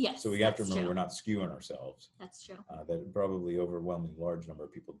more. Yes. So we have to remember we're not skewing ourselves. That's true. That probably overwhelmingly large number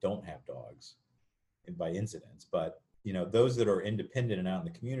of people don't have dogs by incidence, but those that are independent and out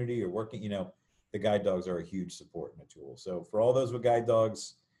in the community or working, the guide dogs are a huge support and a tool. So for all those with guide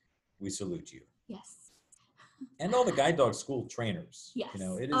dogs, we salute you. Yes. And all the guide dog school trainers. Yes.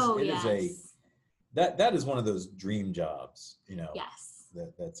 That is one of those dream jobs, Yes.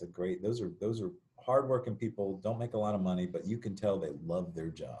 That's a great, those are hardworking people, don't make a lot of money, but you can tell they love their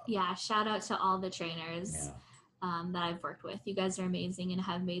job. Yeah, shout out to all the trainers that I've worked with. You guys are amazing and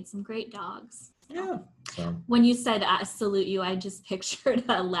have made some great dogs. Yeah. So. When you said salute you, I just pictured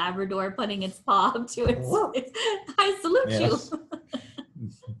a Labrador putting its paw up to its I salute you.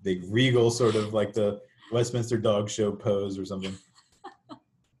 Big regal, sort of like the Westminster Dog Show pose or something.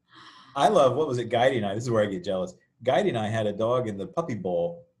 I love, what was it, Guidey and I, this is where I get jealous. Guidey and I had a dog in the puppy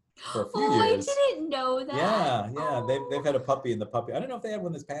bowl for a few years. I didn't know that. Yeah. They've had a puppy in the puppy. I don't know if they had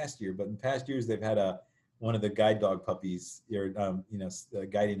one this past year, but in past years they've had one of the guide dog puppies,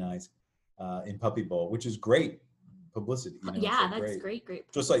 Guidey and I's in puppy bowl, which is great publicity. That's great publicity.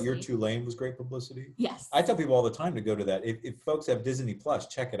 Just like your Tulane was great publicity. Yes. I tell people all the time to go to that. If folks have Disney Plus,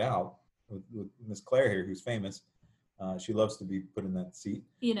 check it out with Miss Claire here, who's famous. She loves to be put in that seat.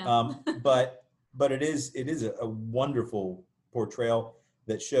 But it is a wonderful portrayal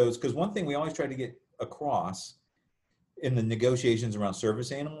that shows, because one thing we always try to get across in the negotiations around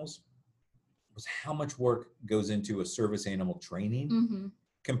service animals was how much work goes into a service animal training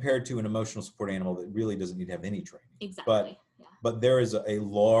compared to an emotional support animal that really doesn't need to have any training. Exactly. But there is a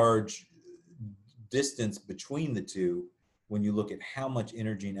large distance between the two when you look at how much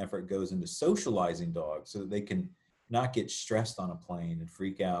energy and effort goes into socializing dogs so that they can not get stressed on a plane and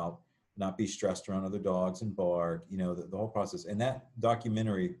freak out, not be stressed around other dogs and bark, the whole process. And that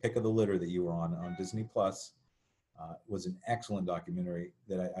documentary, Pick of the Litter, that you were on Disney Plus, was an excellent documentary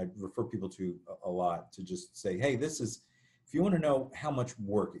that I refer people to a lot, to just say, hey, if you want to know how much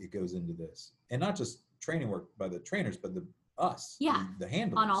work it goes into this, and not just training work by the trainers, but the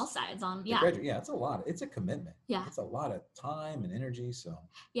handlers. On all sides. It's a lot. It's a commitment. Yeah. It's a lot of time and energy. So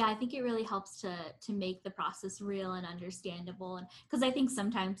yeah, I think it really helps to make the process real and understandable. And because I think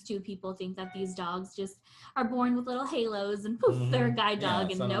sometimes too, people think that these dogs just are born with little halos and poof, they're a guide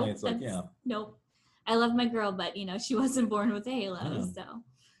dog. And nope. I love my girl, but she wasn't born with a halo. So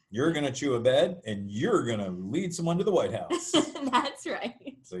you're going to chew a bed and you're going to lead someone to the White House. That's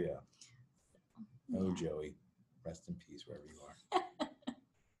right. So yeah. Oh, Joey. Rest in peace wherever you are.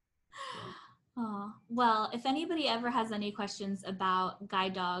 Oh, well, if anybody ever has any questions about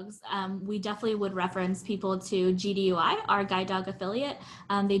guide dogs, we definitely would reference people to GDUI, our guide dog affiliate.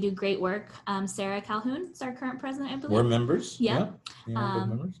 They do great work. Sarah Calhoun is our current president, I believe. We're members. Yeah.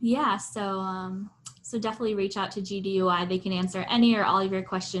 Members. Yeah. So definitely reach out to GDUI. They can answer any or all of your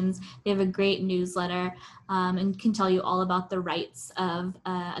questions. They have a great newsletter and can tell you all about the rights of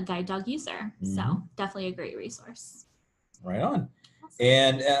a guide dog user. So definitely a great resource. Right on.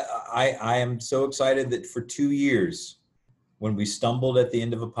 And I am so excited that for 2 years, when we stumbled at the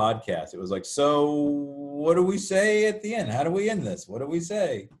end of a podcast, it was like, so what do we say at the end? How do we end this? What do we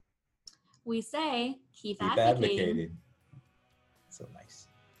say? We say, keep advocating. So nice.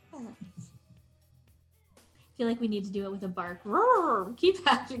 I feel like we need to do it with a bark. Roar, keep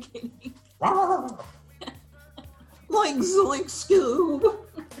advocating. Like Zoink Scoob.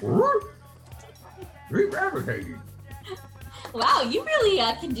 Keep advocating. Wow, you really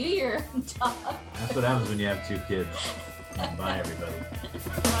can do your job. That's what happens when you have 2 kids. Bye, everybody.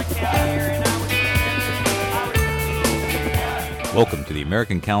 Welcome to the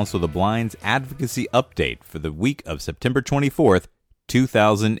American Council of the Blind's Advocacy Update for the week of September 24th,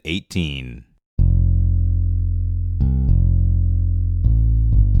 2018.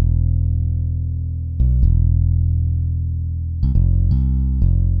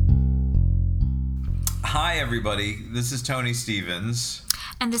 Hi, everybody. This is Tony Stevens.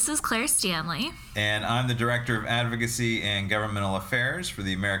 And this is Claire Stanley. And I'm the Director of Advocacy and Governmental Affairs for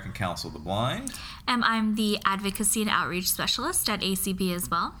the American Council of the Blind. And I'm the Advocacy and Outreach Specialist at ACB as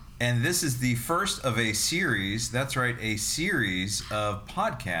well. And this is the first of a series, that's right, a series of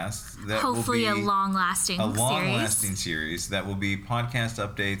podcasts that hopefully will be a long-lasting series that will be podcast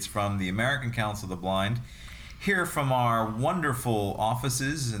updates from the American Council of the Blind, here from our wonderful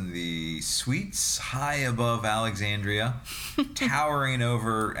offices in the suites high above Alexandria, towering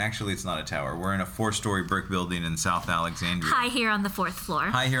over, actually it's not a tower, we're in a 4-story brick building in South Alexandria. High here on the 4th floor.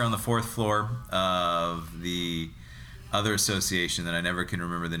 High here on the 4th floor of the other association that I never can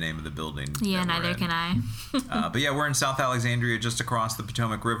remember the name of the building. Yeah, neither can I. But yeah, we're in South Alexandria, just across the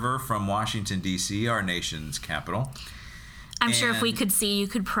Potomac River from Washington, D.C., our nation's capital. I'm sure if we could see, you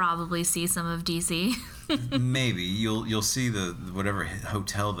could probably see some of D.C. Maybe. You'll see the whatever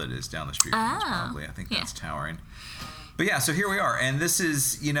hotel that is down the street from us, probably. I think that's towering. But yeah, so here we are. And this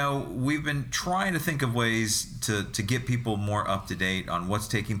is, we've been trying to think of ways to get people more up to date on what's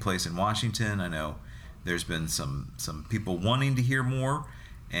taking place in Washington. I know there's been some people wanting to hear more,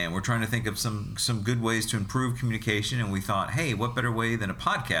 and we're trying to think of some good ways to improve communication. And we thought, hey, what better way than a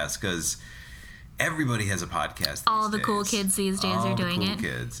podcast? Because Everybody has a podcast. All the cool kids these days are doing it. All the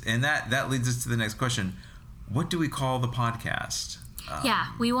cool kids. And that leads us to the next question. What do we call the podcast?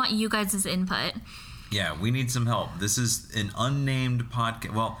 We want you guys' input. Yeah, we need some help. This is an unnamed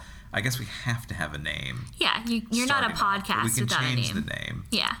podcast. Well, I guess we have to have a name. Yeah, you're not a podcast without a name. We can change the name.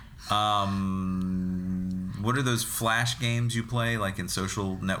 Yeah. What are those flash games you play, like in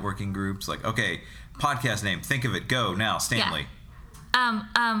social networking groups? Like, okay, podcast name. Think of it. Go now, Stanley.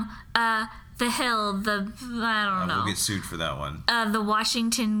 The Hill. I don't know. We'll get sued for that one. The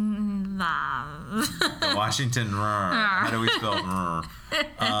Washington. The Washington. How do we spell?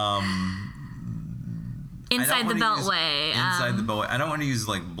 Inside the Beltway. Inside the Beltway. I don't want to use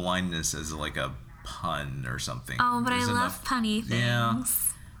like blindness as like a pun or something. Oh, but I love punny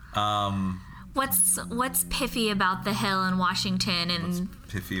things. Yeah. What's piffy about the Hill in Washington and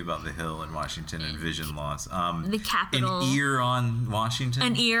piffy about the Hill in Washington and vision loss? The Capitol. An ear on Washington.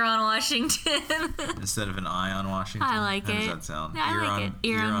 An ear on Washington. Instead of an eye on Washington. I like it. How does that sound? I like it.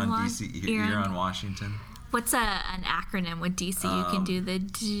 Ear on DC. Ear on Washington. What's an acronym with DC? You can do the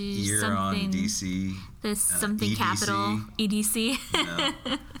ear something. On DC. The something EDC. capital. EDC.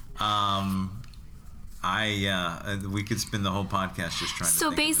 We could spend the whole podcast just trying to So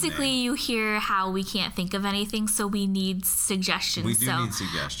think basically, of you hear how we can't think of anything, so we need suggestions. We do need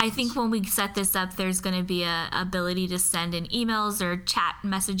suggestions. I think when we set this up, there's going to be a ability to send in emails or chat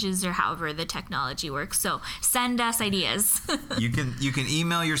messages or however the technology works. So send us ideas. You can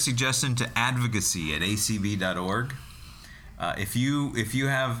email your suggestion to advocacy@acb.org. If you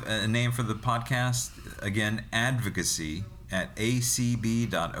have a name for the podcast, again,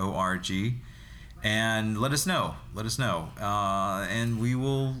 advocacy@acb.org. And let us know. And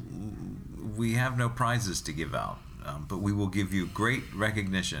we have no prizes to give out, but we will give you great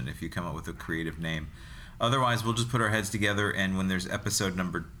recognition if you come up with a creative name. Otherwise, we'll just put our heads together, and when there's episode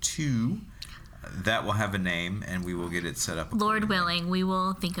number 2, that will have a name, and we will get it set up. Lord willing, we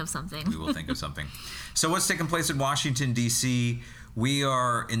will think of something. So what's taking place in Washington, D.C.? We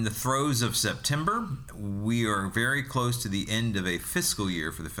are in the throes of September. We are very close to the end of a fiscal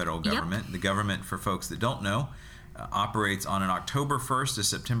year for the federal government. Yep. The government, for folks that don't know, operates on an October 1st to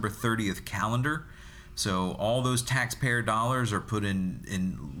September 30th calendar. So all those taxpayer dollars are put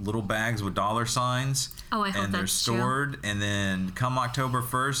in little bags with dollar signs. Oh, I hope and they're stored. True. And then come October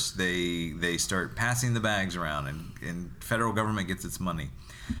 1st, they start passing the bags around, and federal government gets its money.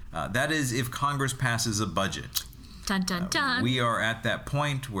 That is if Congress passes a budget. Dun, dun, dun. We are at that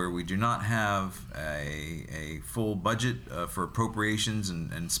point where we do not have a full budget for appropriations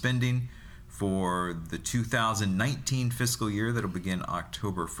and spending for the 2019 fiscal year that'll begin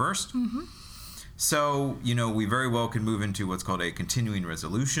October 1st. Mm-hmm. So, we very well can move into what's called a continuing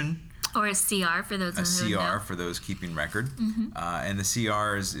resolution. Or a CR for those who know. For those keeping record. Mm-hmm. And the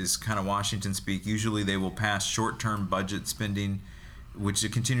CR is kind of Washington speak. Usually they will pass short-term budget spending, which a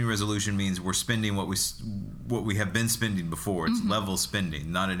continuing resolution means we're spending what we have been spending before. It's level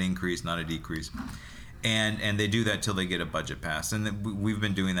spending, not an increase, not a decrease. And they do that till they get a budget passed. And we've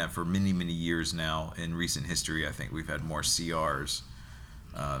been doing that for many, many years now. In recent history, I think we've had more CRs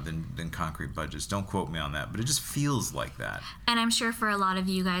than concrete budgets. Don't quote me on that, but it just feels like that. And I'm sure for a lot of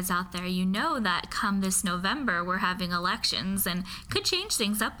you guys out there, you know that come this November, we're having elections and could change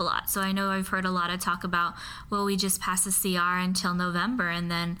things up a lot. So I know I've heard a lot of talk about, well, we just pass a CR until November and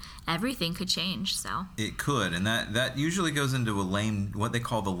then everything could change. So it could, and that usually goes into what they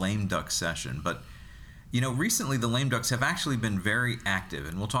call the lame duck session. But recently the lame ducks have actually been very active,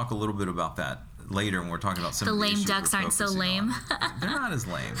 and we'll talk a little bit about that later when we're talking about some of the lame ducks aren't so lame. They're not as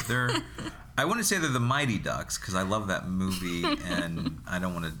lame. I wouldn't say they're the Mighty Ducks because I love that movie and I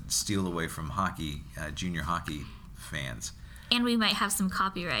don't want to steal away from hockey, junior hockey fans. And we might have some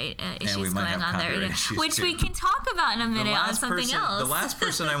copyright issues going on there, which too. We can talk about in a minute on something else. The last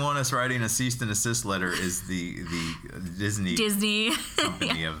person I want us writing a cease and desist letter is the Disney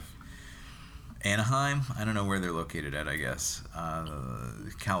company of Anaheim. I don't know where they're located at. I guess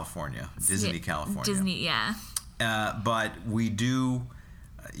California, Disney, California. Disney, yeah. But we do,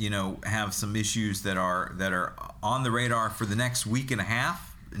 have some issues that are on the radar for the next week and a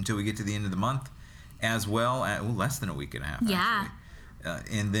half until we get to the end of the month, as well. Less than a week and a half. Yeah.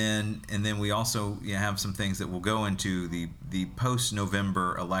 Actually. And then we also have some things that will go into the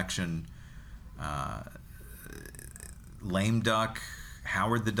post-November election. Lame duck.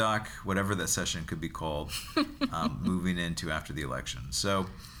 Howard the Duck, whatever that session could be called, moving into after the election. So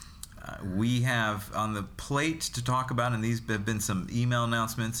we have on the plate to talk about, and these have been some email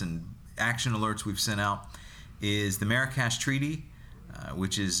announcements and action alerts we've sent out, is the Marrakesh Treaty,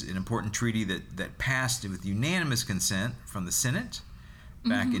 which is an important treaty that passed with unanimous consent from the Senate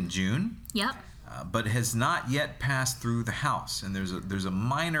back in June. Yep. but has not yet passed through the House. And there's a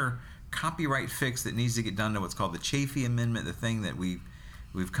minor copyright fix that needs to get done to what's called the Chafee Amendment, the thing that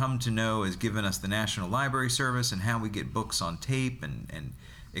we've come to know has given us the National Library Service and how we get books on tape and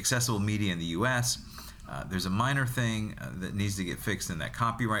accessible media in the U.S. There's a minor thing that needs to get fixed in that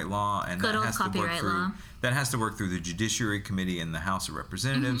copyright law, and Good that old has to work copyright through law. that has to work through the Judiciary Committee in the House of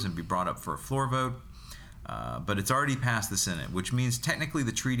Representatives and be brought up for a floor vote. But it's already passed the Senate, which means technically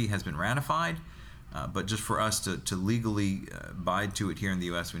the treaty has been ratified. But just for us to legally abide to it here in the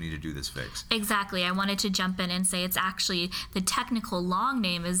U.S., we need to do this fix. Exactly. I wanted to jump in and say it's actually, the technical long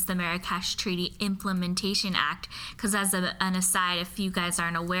name is the Marrakesh Treaty Implementation Act, because as an aside, if you guys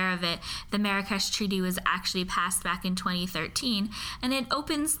aren't aware of it, the Marrakesh Treaty was actually passed back in 2013, and it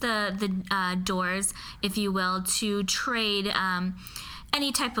opens the doors, if you will, to trade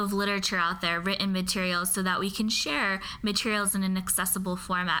any type of literature out there, written materials, so that we can share materials in an accessible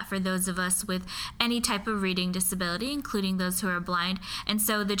format for those of us with any type of reading disability, including those who are blind. And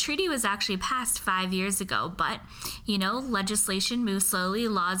so the treaty was actually passed 5 years ago, but, legislation moves slowly,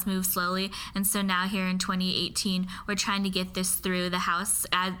 laws move slowly, and so now here in 2018, we're trying to get this through the House,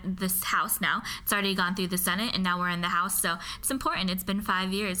 this House now. It's already gone through the Senate, and now we're in the House, so it's important. It's been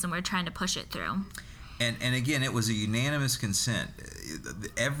 5 years, and we're trying to push it through. And again, it was a unanimous consent.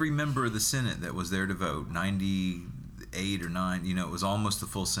 Every member of the Senate that was there to vote, 98 or 9, it was almost the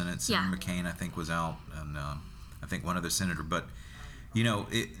full Senate. Senator McCain, I think, was out, and I think one other senator. But,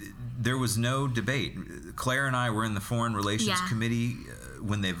 there was no debate. Claire and I were in the Foreign Relations Committee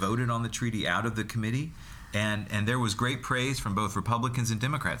when they voted on the treaty out of the committee. And there was great praise from both Republicans and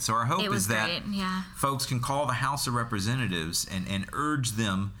Democrats. So our hope is that folks can call the House of Representatives and urge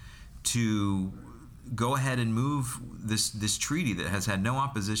them to go ahead and move this treaty that has had no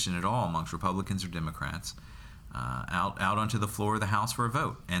opposition at all amongst Republicans or Democrats out onto the floor of the House for a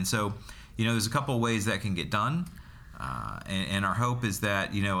vote. And so, there's a couple of ways that can get done. And our hope is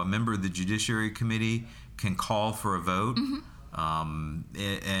that, a member of the Judiciary Committee can call for a vote.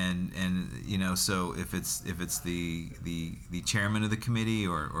 So if it's the chairman of the committee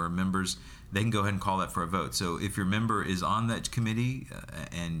or members, they can go ahead and call that for a vote. So if your member is on that committee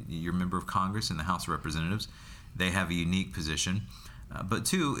and you're a member of Congress in the House of Representatives, they have a unique position. But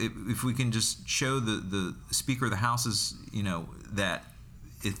two, if we can just show the Speaker of the House that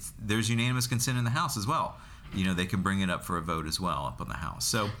there's unanimous consent in the House as well, they can bring it up for a vote as well up on the House.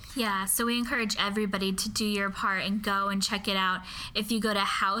 So we encourage everybody to do your part and go and check it out. If you go to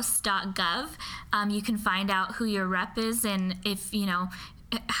house.gov, you can find out who your rep is, and if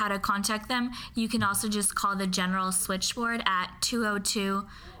how to contact them. You can also just call the general switchboard at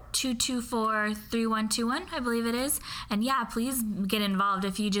 202-224-3121, I believe it is. And please get involved.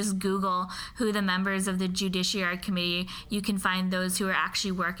 If you just Google who the members of the Judiciary Committee, you can find those who are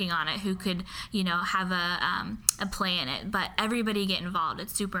actually working on it, who could, have a play in it. But everybody get involved.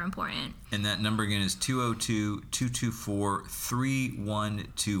 It's super important. And that number again is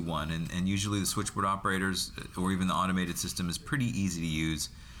 202-224-3121. And usually the switchboard operators or even the automated system is pretty easy to use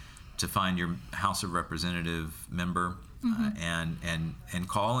to find your House of Representative member. And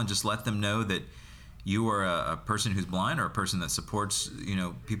call and just let them know that you are a person who's blind or a person that supports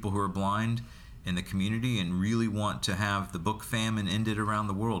people who are blind in the community and really want to have the book famine ended around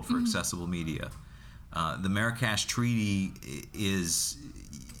the world for accessible media. The Marrakesh Treaty is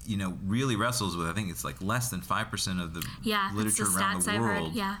really wrestles with, I think it's like less than 5% of the literature around the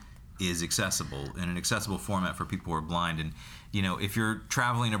world is accessible in an accessible format for people who are blind. And if you're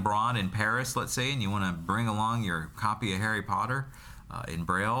traveling abroad in Paris, let's say, and you want to bring along your copy of Harry Potter in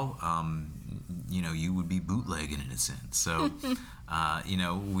Braille, you would be bootlegging in a sense. So,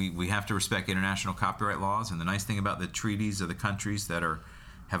 we have to respect international copyright laws. And the nice thing about the treaties of the countries that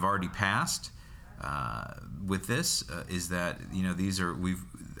have already passed with this is that we've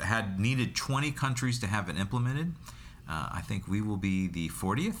needed 20 countries to have it implemented. I think we will be the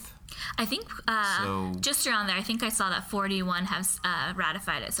 40th. I think just around there. I think I saw that 41 have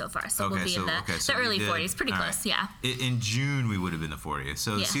ratified it so far. So we'll be in the early 40s. Pretty close, right. In June, we would have been the 40th.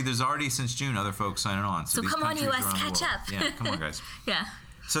 So see, there's already since June other folks signing on. So come on, U.S., catch up. Yeah, come on, guys. Yeah.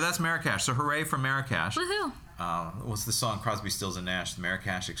 So that's Marrakesh. So hooray for Marrakesh. Woohoo. What's the song Crosby, Stills and Nash, the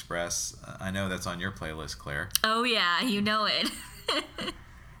Marrakesh Express? I know that's on your playlist, Claire. Oh, yeah. You know it.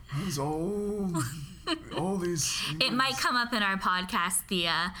 He's old. All these. It might come up in our podcast, the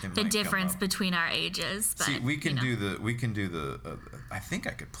difference between our ages. But, see, we can do the. I think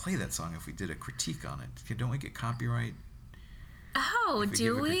I could play that song if we did a critique on it. Don't we get copyright? Oh,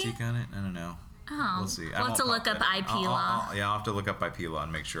 do we? Critique on it? I don't know. Oh, we'll see. We'll have to look up IP law. I'll have to look up IP law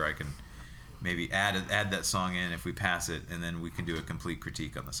and make sure I can maybe add that song in if we pass it, and then we can do a complete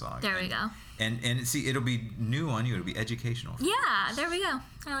critique on the song. There we go. And see, it'll be new on you. It'll be educational. Yeah, there we go.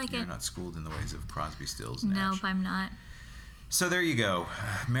 I like You're it. not schooled in the ways of Crosby, Stills, Nash. Nope, I'm not. So there you go.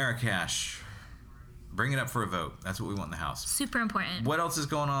 Marrakesh. Bring it up for a vote. That's what we want in the House. Super important. What else is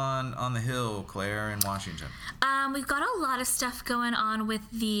going on the Hill, Claire, in Washington? We've got a lot of stuff going on with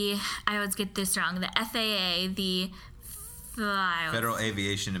I always get this wrong, the FAA, the Federal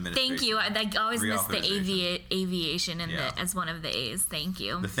Aviation Administration. Thank you. I always miss the aviation Yeah. as one of the A's. Thank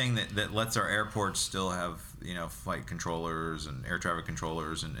you. The thing that lets our airports still have, flight controllers and air traffic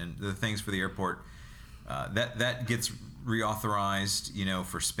controllers and the things for the airport, that gets reauthorized,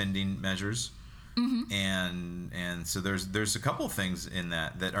 for spending measures. Mm-hmm. And so there's a couple of things in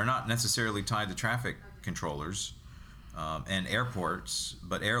that are not necessarily tied to traffic controllers and airports,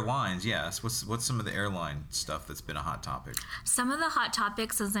 but airlines, yes. What's some of the airline stuff that's been a hot topic? Some of the hot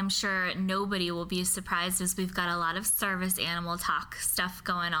topics, as I'm sure nobody will be surprised, is we've got a lot of service animal talk stuff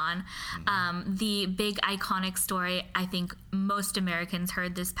going on. Mm-hmm. The big iconic story I think most Americans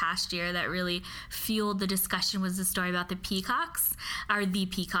heard this past year that really fueled the discussion was the story about the peacocks, or the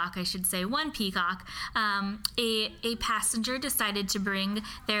peacock, I should say, one peacock. A passenger decided to bring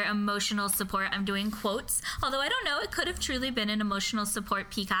their emotional support, I'm doing quotes, although I don't know, it could have truly been an emotional support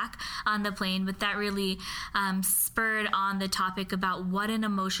peacock on the plane, but that really spurred on the topic about what an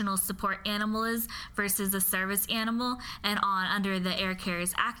emotional support animal is versus a service animal, and under the Air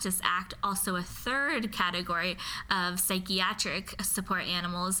Carriers Access Act, also a third category of psychiatric support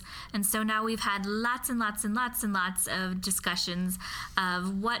animals. And so now we've had lots and lots and lots and lots of discussions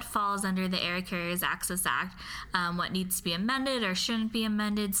of what falls under the Air Carriers Access Act, what needs to be amended or shouldn't be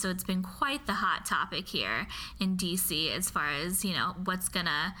amended. So it's been quite the hot topic here in DC as far as, what's going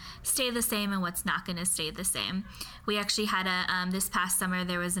to stay the same and what's not going to stay the same. We actually had this past summer,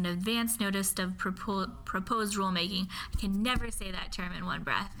 there was an advance notice of proposed rulemaking. I can never say that term in one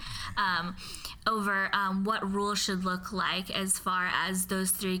breath. Over what rules should look like as far as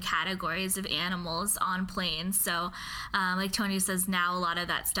those three categories of animals on planes. So like Tony says, now a lot of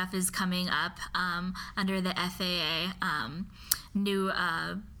that stuff is coming up under the FAA new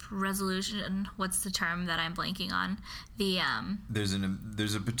resolution. What's the term that I'm blanking on?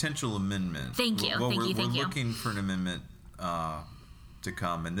 There's a potential amendment. Thank you. Well, Thank we're you. looking for an amendment to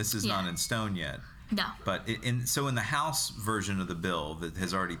come, and this is not in stone yet. No. But in the House version of the bill that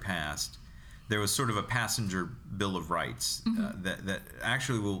has already passed, there was sort of a passenger bill of rights that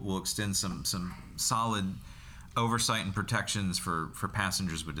actually will extend some solid oversight and protections for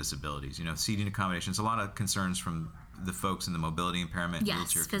passengers with disabilities. Seating accommodations. A lot of concerns from the folks in the mobility impairment,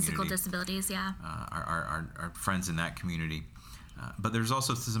 wheelchair physical community, disabilities, our friends in that community. But there's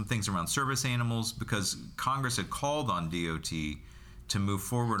also some things around service animals, because Congress had called on DOT to move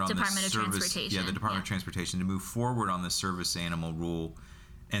forward on Department this of service. Transportation. Yeah, the Department of Transportation to move forward on this service animal rule.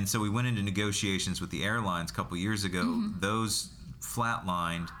 And so we went into negotiations with the airlines a couple years ago. Mm-hmm. Those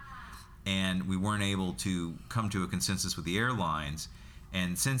flatlined, and we weren't able to come to a consensus with the airlines.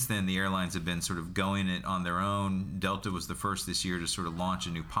 And since then, the airlines have been sort of going it on their own. Delta was the first this year to sort of launch a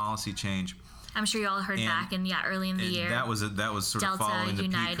new policy change. I'm sure you all heard back early in the year. That was sort Delta, of following the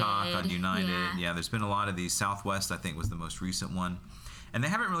United, Peacock on United. Yeah, there's been a lot of these. Southwest, I think, was the most recent one. And they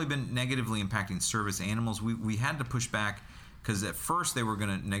haven't really been negatively impacting service animals. We had to push back because at first they were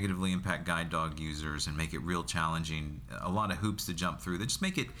going to negatively impact guide dog users and make it real challenging. A lot of hoops to jump through. They just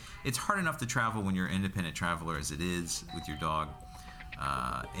make it's hard enough to travel when you're an independent traveler as it is with your dog.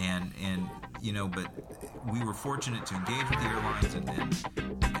 But we were fortunate to engage with the airlines and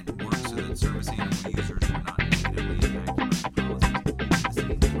work so that service animal users are not negatively impacted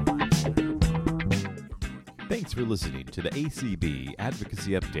by the policies. Thanks for listening to the ACB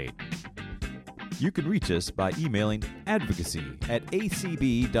Advocacy Update. You can reach us by emailing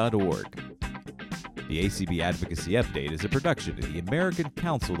advocacy@acb.org. The ACB Advocacy Update is a production of the American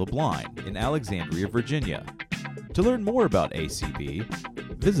Council of the Blind in Alexandria, Virginia. To learn more about ACB,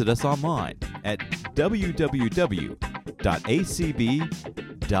 visit us online at www.acb.org.